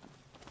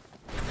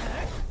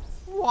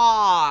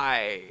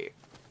 Why?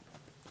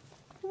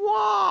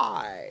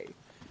 Why?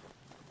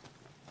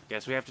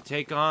 Guess we have to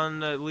take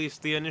on at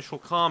least the initial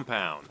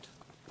compound.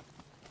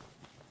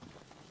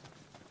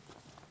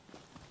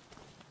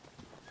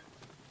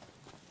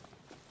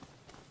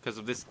 Because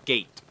of this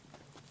gate.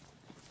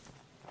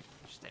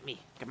 Just let me.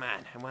 Come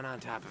on. I went on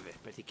top of it,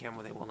 but they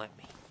can't. They won't let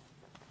me.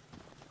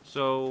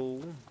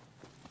 So,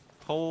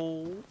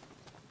 hole.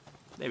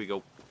 There we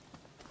go.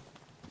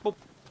 Boop.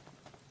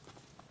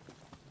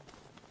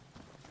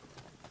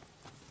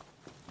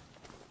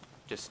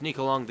 Just sneak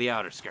along the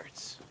outer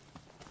skirts.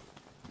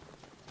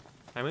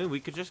 I mean, we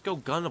could just go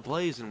gun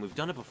ablaze, and we've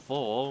done it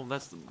before.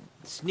 That's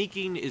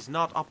sneaking is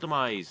not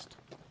optimized.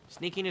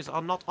 Sneaking is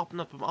not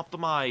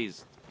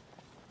optimized.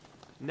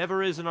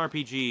 Never is in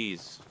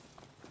RPGs.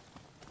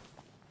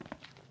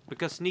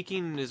 Because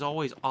sneaking is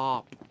always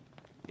op,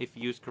 if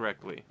used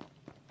correctly.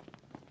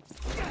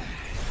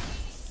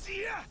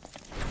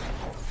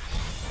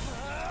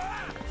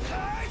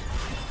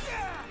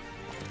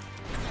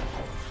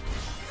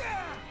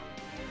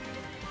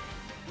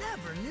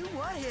 Never knew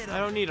what hit him. I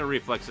don't need a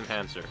reflex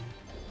enhancer.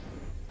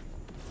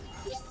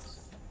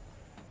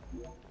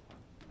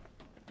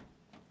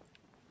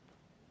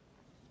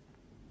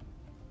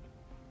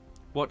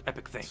 What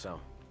epic thing? So,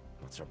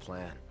 what's our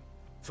plan?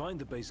 Find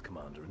the base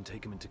commander and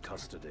take him into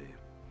custody.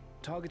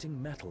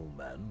 Targeting metal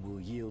men will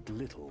yield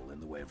little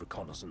in the way of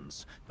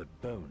reconnaissance, but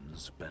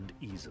bones bend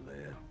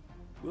easily.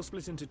 We'll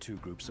split into 2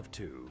 groups of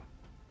 2.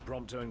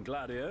 Prompto and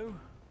Gladio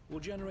will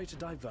generate a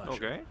diversion.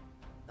 Okay.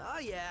 Oh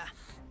yeah,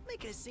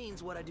 making a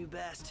scene's what I do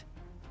best.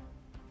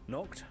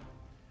 Noct,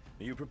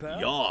 are you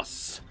prepared?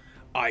 Yes,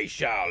 I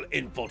shall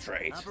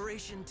infiltrate.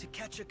 Operation to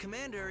catch a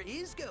commander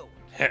is go.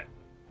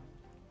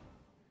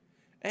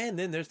 And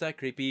then there's that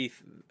creepy...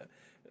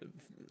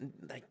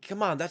 like,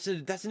 come on, that's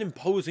an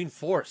imposing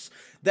force.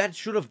 That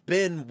should have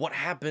been what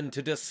happened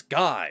to this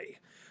guy. It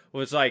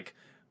was like,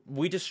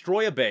 we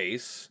destroy a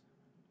base,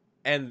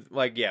 and,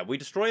 like, yeah, we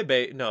destroy a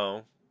base...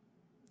 No.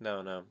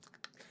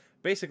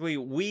 Basically,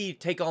 we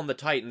take on the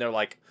Titan, they're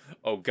like,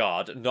 oh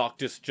god,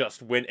 Noctis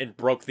just went and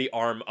broke the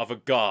arm of a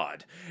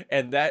god.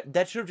 And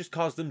that should have just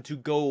caused them to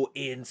go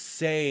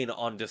insane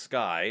on this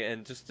guy,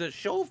 and just a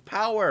show of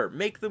power,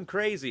 make them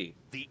crazy.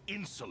 The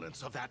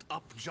insolence of that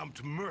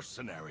up-jumped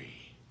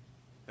mercenary.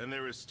 And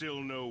there is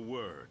still no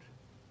word.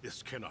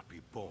 This cannot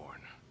be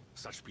borne.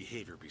 Such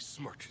behavior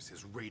besmirches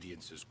his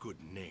Radiance's good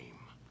name.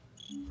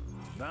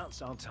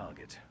 That's our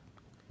target.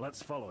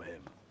 Let's follow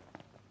him.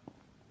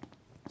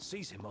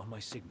 Seize him on my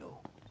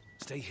signal.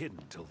 Stay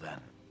hidden till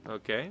then.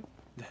 Okay.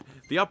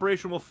 The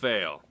operation will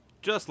fail,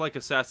 just like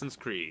Assassin's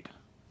Creed.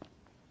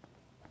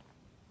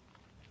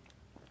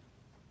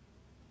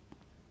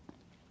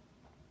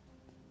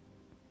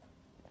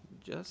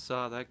 Just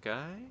saw that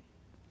guy.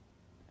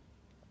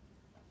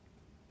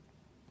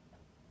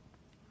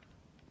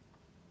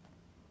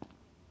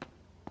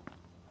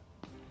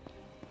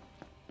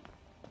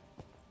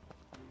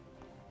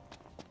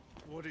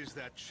 What is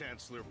that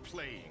Chancellor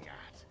playing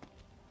at?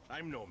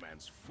 I'm no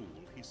man's fool.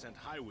 He sent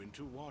Highwind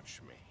to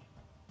watch me.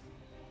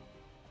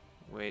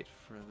 Wait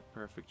for the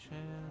perfect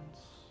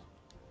chance.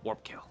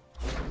 Warp kill.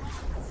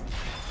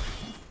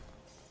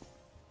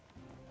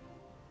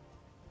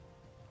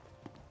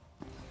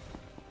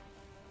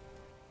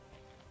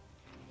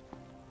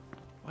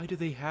 Why do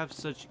they have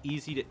such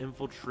easy to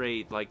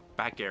infiltrate, like,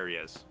 back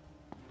areas?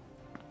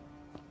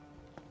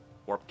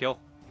 Warp kill?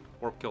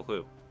 Warp kill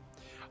who?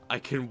 I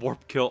can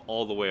warp kill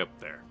all the way up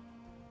there.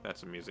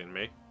 That's amusing to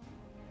me.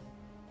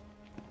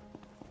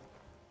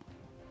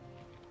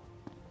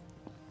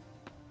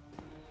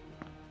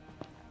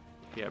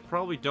 Yeah, I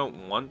probably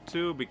don't want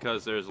to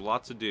because there's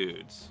lots of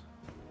dudes.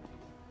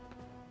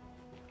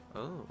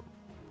 Oh,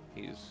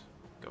 he's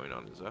going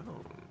on his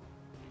own.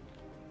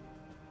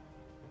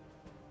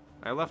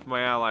 I left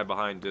my ally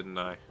behind, didn't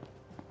I?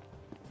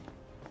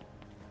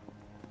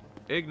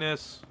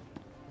 Ignis.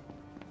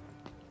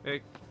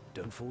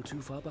 Don't fall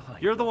too far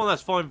behind. You're the one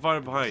that's falling far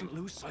behind. Don't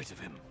lose sight of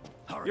him.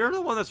 Hurry. You're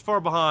the one that's far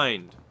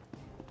behind.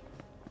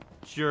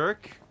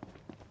 Jerk.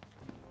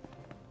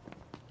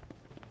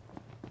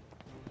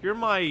 You're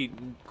my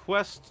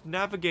quest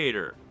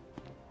navigator.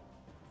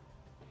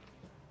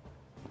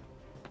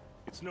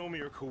 It's no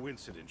mere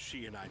coincidence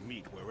she and I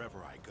meet wherever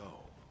I go.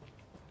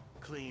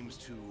 Claims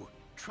to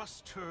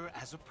trust her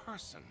as a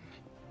person.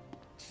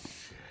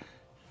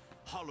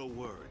 Hollow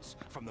words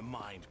from the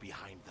mind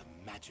behind the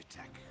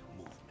Magitech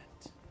movement.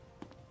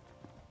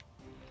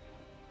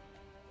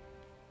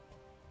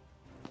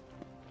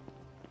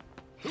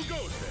 Who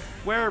goes there?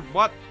 Where?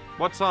 What?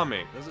 What's on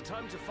me? There's a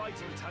time to fight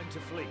and a time to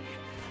flee.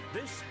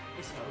 This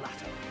is the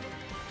latter.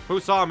 Who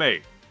saw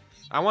me?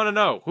 I want to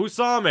know. Who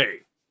saw me?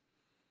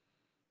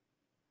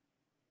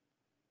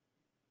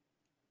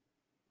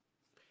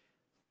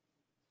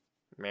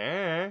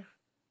 Meh.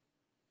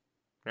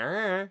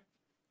 Meh.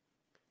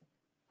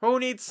 Who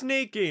needs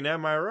sneaking,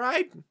 am I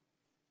right?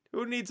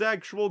 Who needs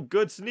actual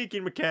good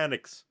sneaking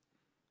mechanics?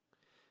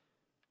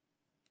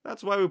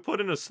 That's why we put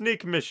in a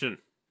sneak mission.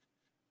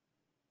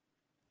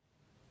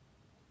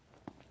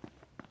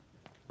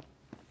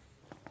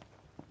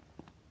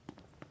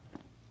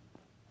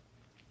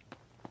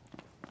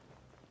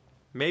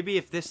 Maybe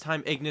if this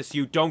time, Ignis,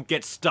 you don't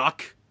get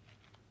stuck.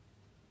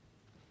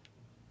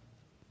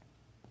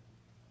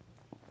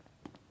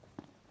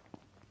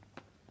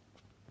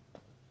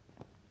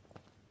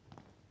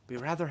 Be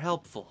rather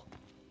helpful.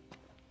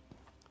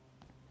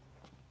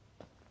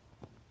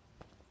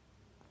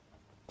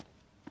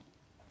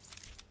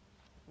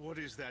 What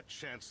is that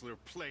Chancellor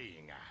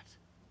playing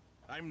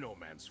at? I'm no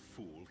man's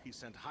fool. He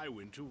sent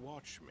Highwind to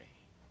watch me.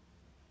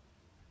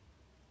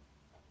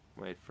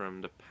 Wait for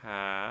him to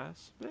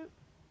pass a bit.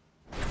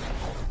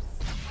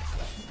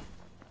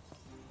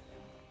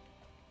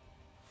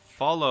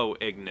 Follow,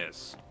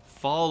 Ignis.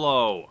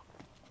 Follow.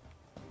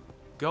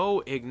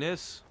 Go,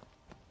 Ignis.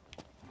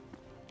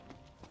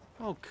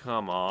 Oh,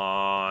 come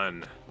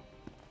on.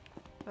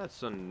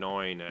 That's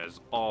annoying as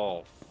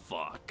all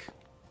fuck.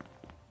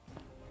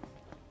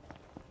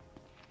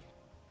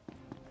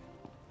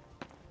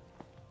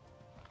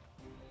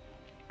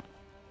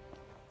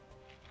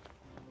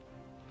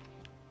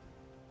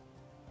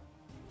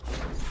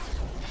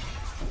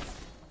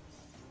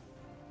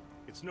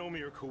 It's no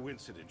mere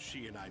coincidence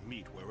she and I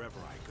meet wherever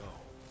I go.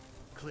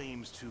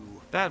 Claims to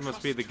That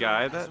must be the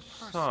guy that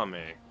saw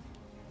me.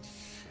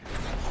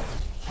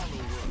 Hollow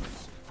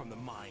words from the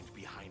mind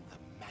behind the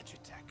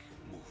Magitech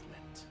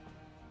movement.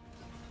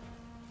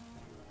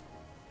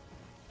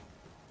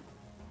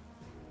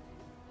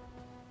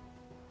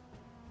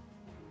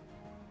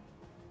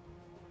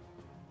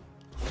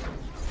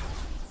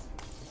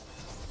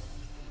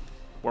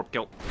 Warp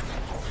kill.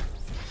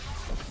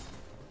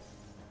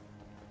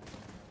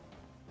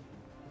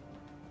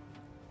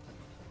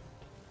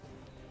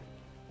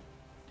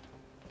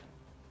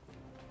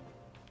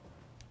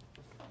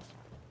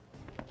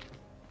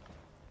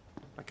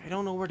 Like, I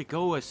don't know where to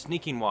go as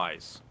sneaking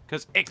wise,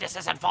 because Ignis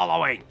isn't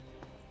following.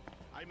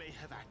 I may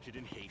have acted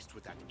in haste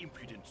with that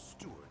impudent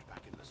steward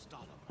back in the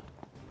Stallum,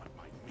 but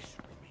my mission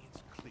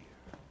remains clear.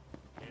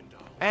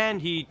 And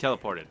he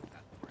teleported.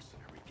 That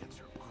mercenary gets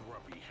her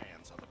grubby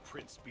hands on the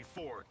prince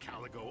before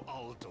Caligo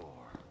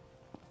Aldor.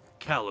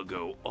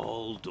 Caligo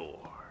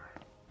Aldor.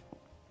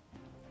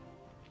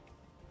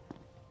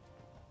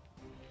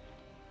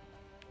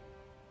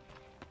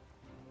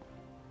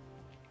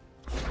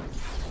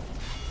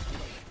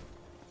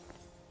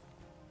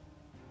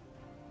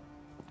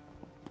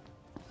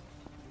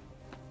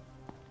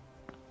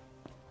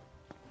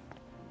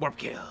 Warp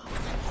kill.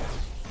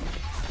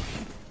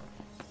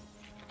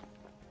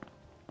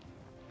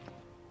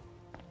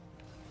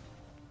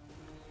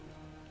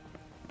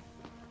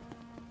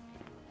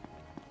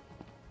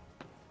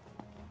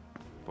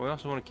 But we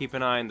also want to keep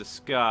an eye in the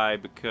sky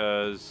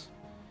because...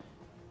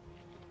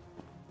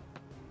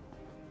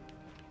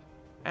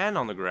 And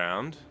on the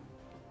ground.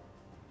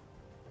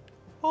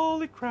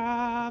 Holy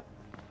crap!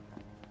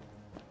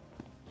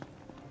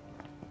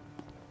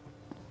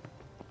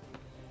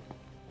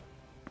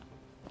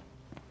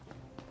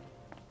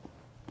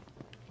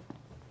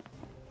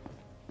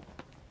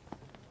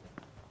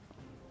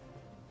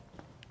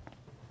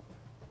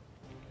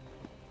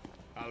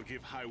 I'll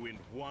give Highwind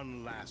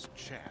one last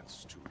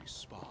chance to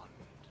respond.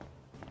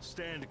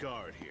 Stand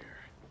guard here.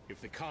 If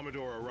the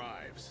Commodore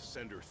arrives,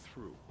 send her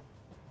through.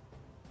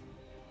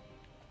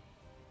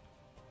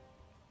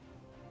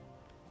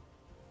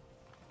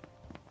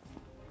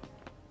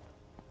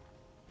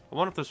 I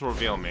wonder if this will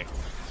reveal me.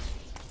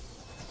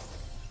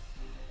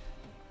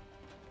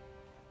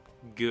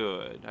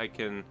 Good. I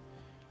can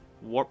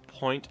warp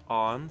point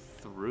on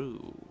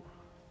through.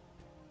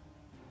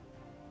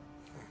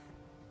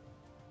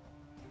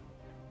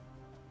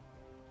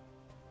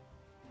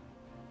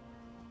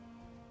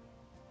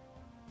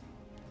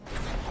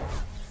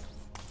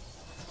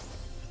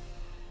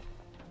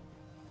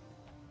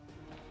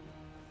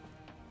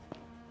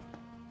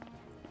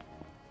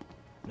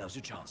 Now's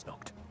your chance,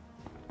 Noct.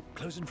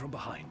 Close in from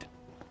behind.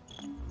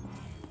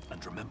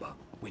 And remember,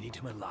 we need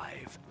him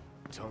alive.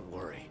 Don't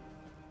worry.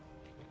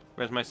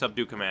 Where's my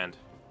subdue command?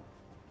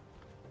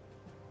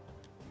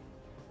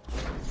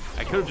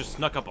 I could have just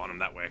snuck up on him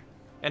that way.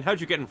 And how'd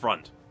you get in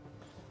front?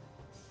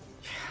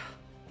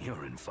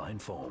 You're in fine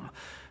form.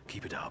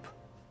 Keep it up.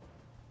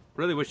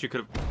 Really wish you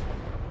could have...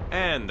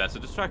 And that's a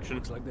distraction.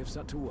 Looks like they've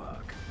set to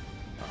work.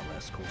 I'll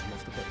escort him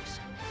off the base.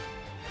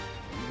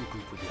 You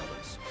regroup with the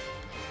others.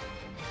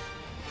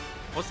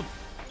 What's the...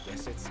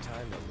 Guess it's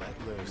time to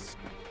let loose.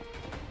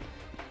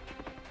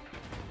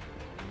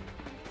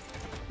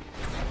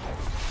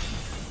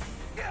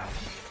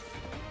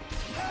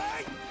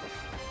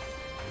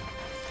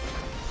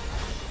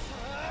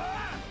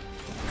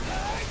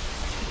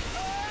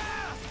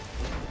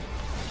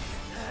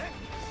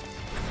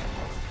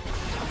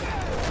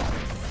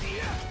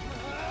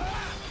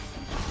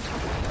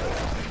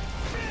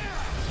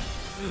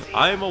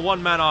 I am a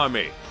one-man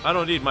army. I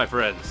don't need my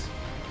friends.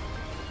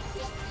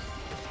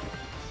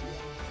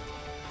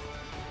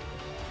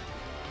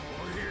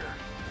 We're here.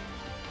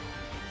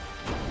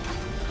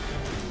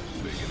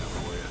 Big enough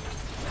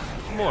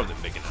for you. More than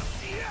big enough.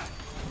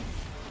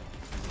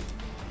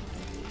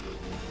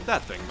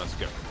 That thing must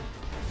go.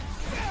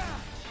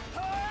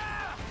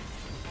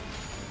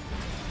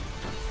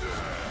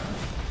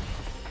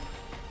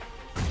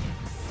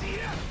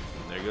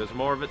 There goes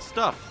more of its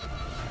stuff.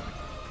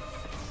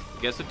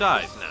 Guess it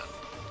dies now.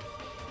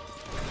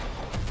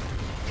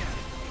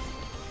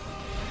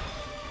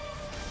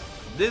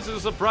 This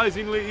is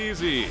surprisingly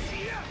easy.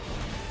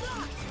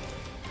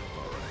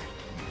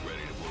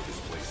 Ready to blow this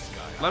place sky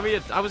high. Let me.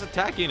 I was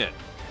attacking it.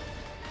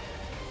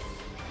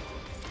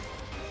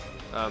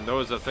 There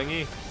was a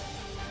thingy.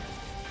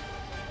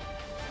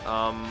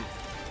 I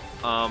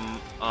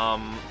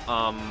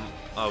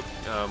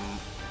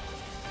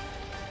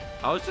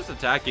was just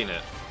attacking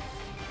it.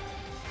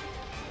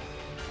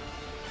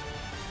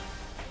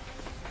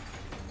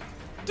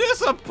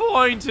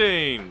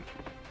 Disappointing!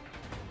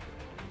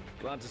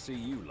 Glad to see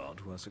you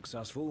lot were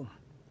successful.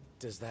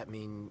 Does that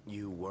mean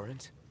you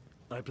weren't?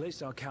 I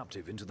placed our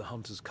captive into the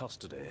hunter's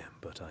custody,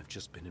 but I've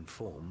just been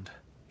informed.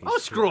 Oh,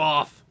 screw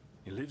off!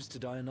 He lives to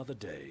die another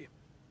day.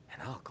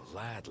 And I'll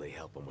gladly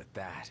help him with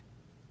that.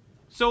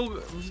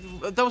 So,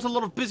 that was a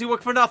lot of busy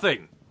work for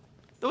nothing!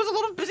 There was a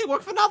lot of busy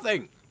work for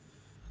nothing!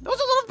 There was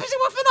a lot of busy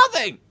work for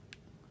nothing!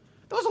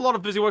 There was a lot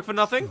of busy work for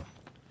nothing!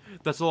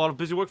 That's a lot of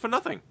busy work for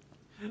nothing!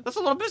 That's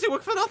a lot of busy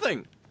work for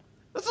nothing!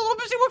 That's a lot of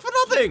busy work for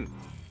nothing!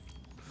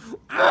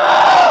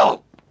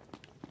 No!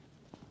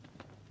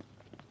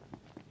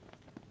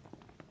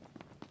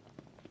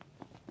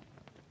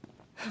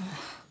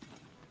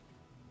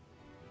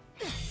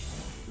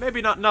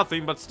 Maybe not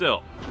nothing, but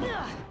still.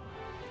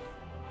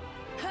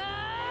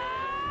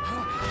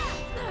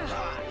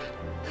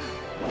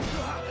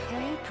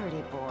 Hey,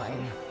 pretty boy.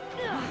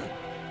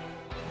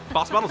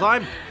 Boss battle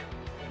time!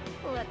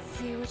 Let's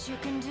see what you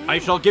can do. I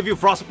shall give you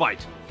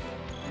frostbite!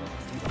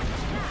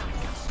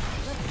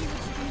 Let's see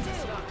what you can do.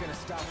 It's not gonna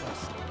stop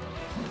us.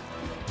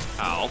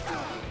 Ow.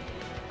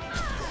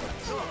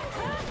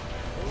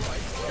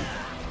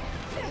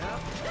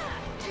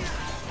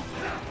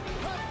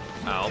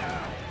 Ow.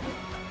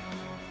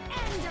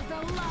 End of the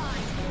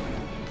line.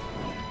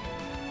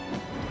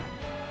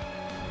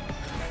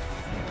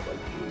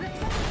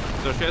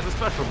 So she has a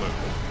special move.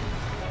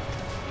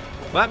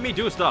 Let me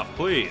do stuff,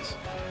 please.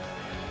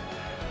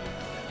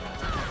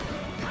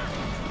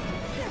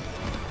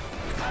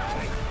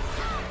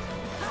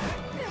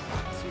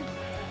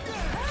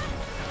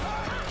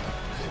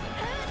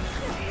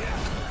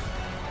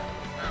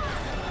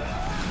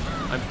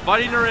 I'm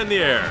fighting her in the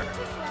air.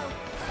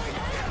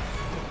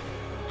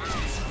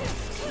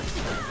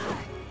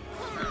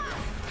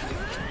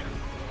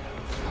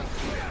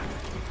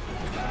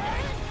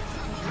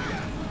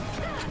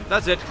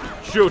 That's it.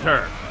 Shoot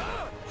her.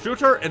 Shoot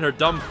her in her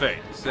dumb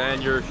face.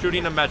 And you're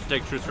shooting a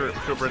Magitek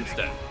trooper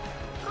instead.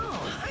 Oh,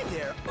 hi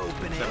there,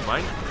 open Never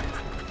mind.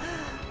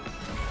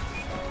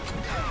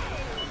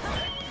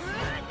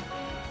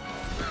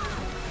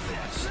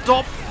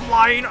 Stop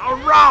flying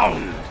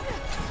around!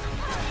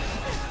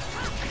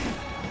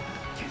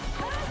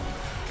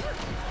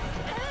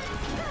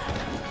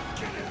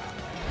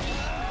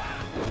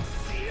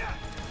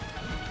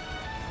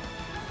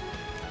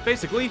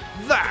 Basically,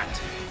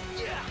 that!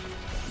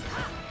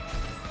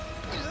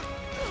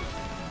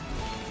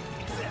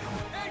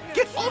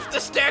 Get off the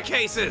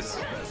staircases!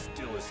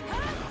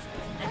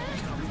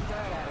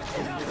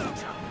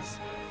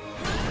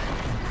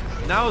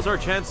 Now is our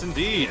chance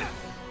indeed.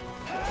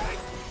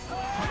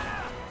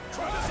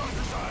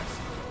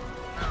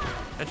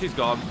 And she's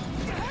gone.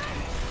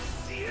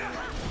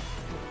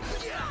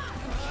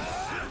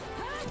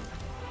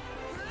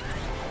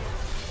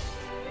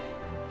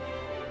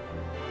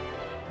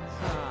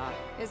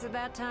 Is it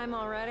that time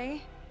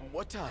already?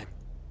 What time?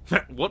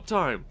 What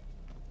time?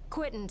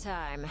 Quitting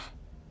time.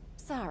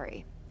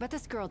 Sorry, but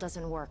this girl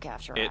doesn't work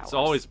after hours. It's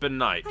always been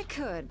night. I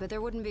could, but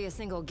there wouldn't be a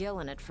single gill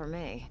in it for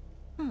me.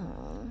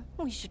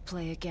 We should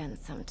play again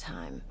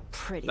sometime.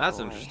 Pretty That's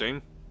boy.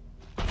 interesting.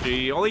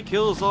 She only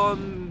kills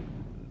on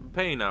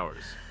pain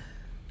hours.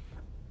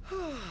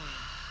 Who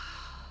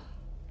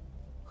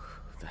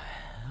the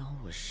hell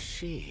was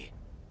she?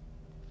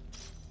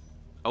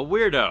 A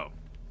weirdo.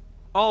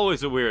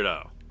 Always a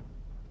weirdo.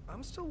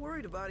 I'm still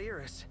worried about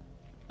Iris.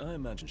 I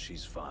imagine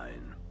she's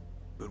fine.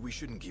 But we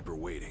shouldn't keep her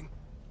waiting.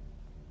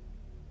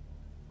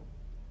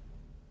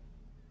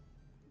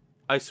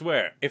 I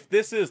swear, if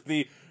this is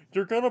the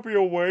you're gonna be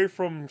away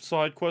from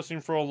side questing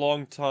for a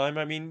long time,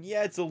 I mean,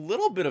 yeah, it's a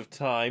little bit of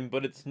time,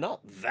 but it's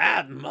not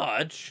that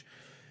much.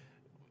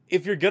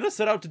 If you're gonna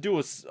set out to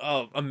do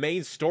a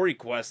main story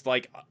quest,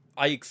 like,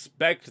 I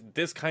expect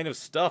this kind of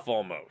stuff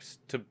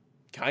almost to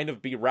kind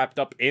of be wrapped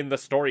up in the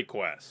story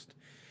quest.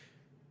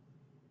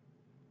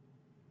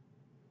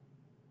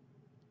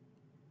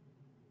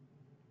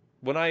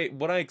 What I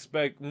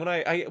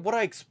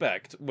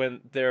expect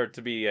when there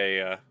to be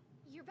a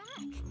You're back.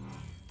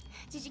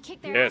 Did you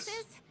kick their Yes.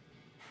 asses?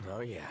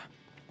 Oh yeah.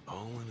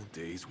 All in a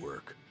day's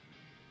work.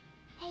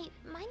 Hey,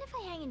 mind if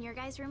I hang in your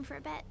guys' room for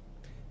a bit?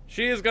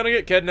 she is gonna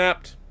get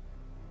kidnapped.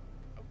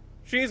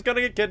 She's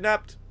gonna get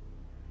kidnapped.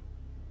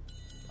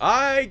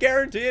 I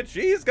guarantee it.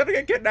 She's gonna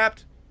get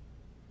kidnapped.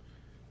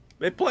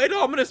 They played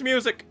ominous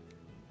music.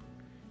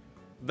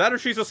 That or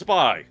she's a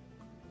spy.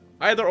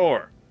 Either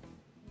or.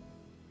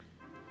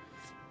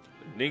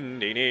 Ding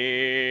ding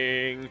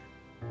ding.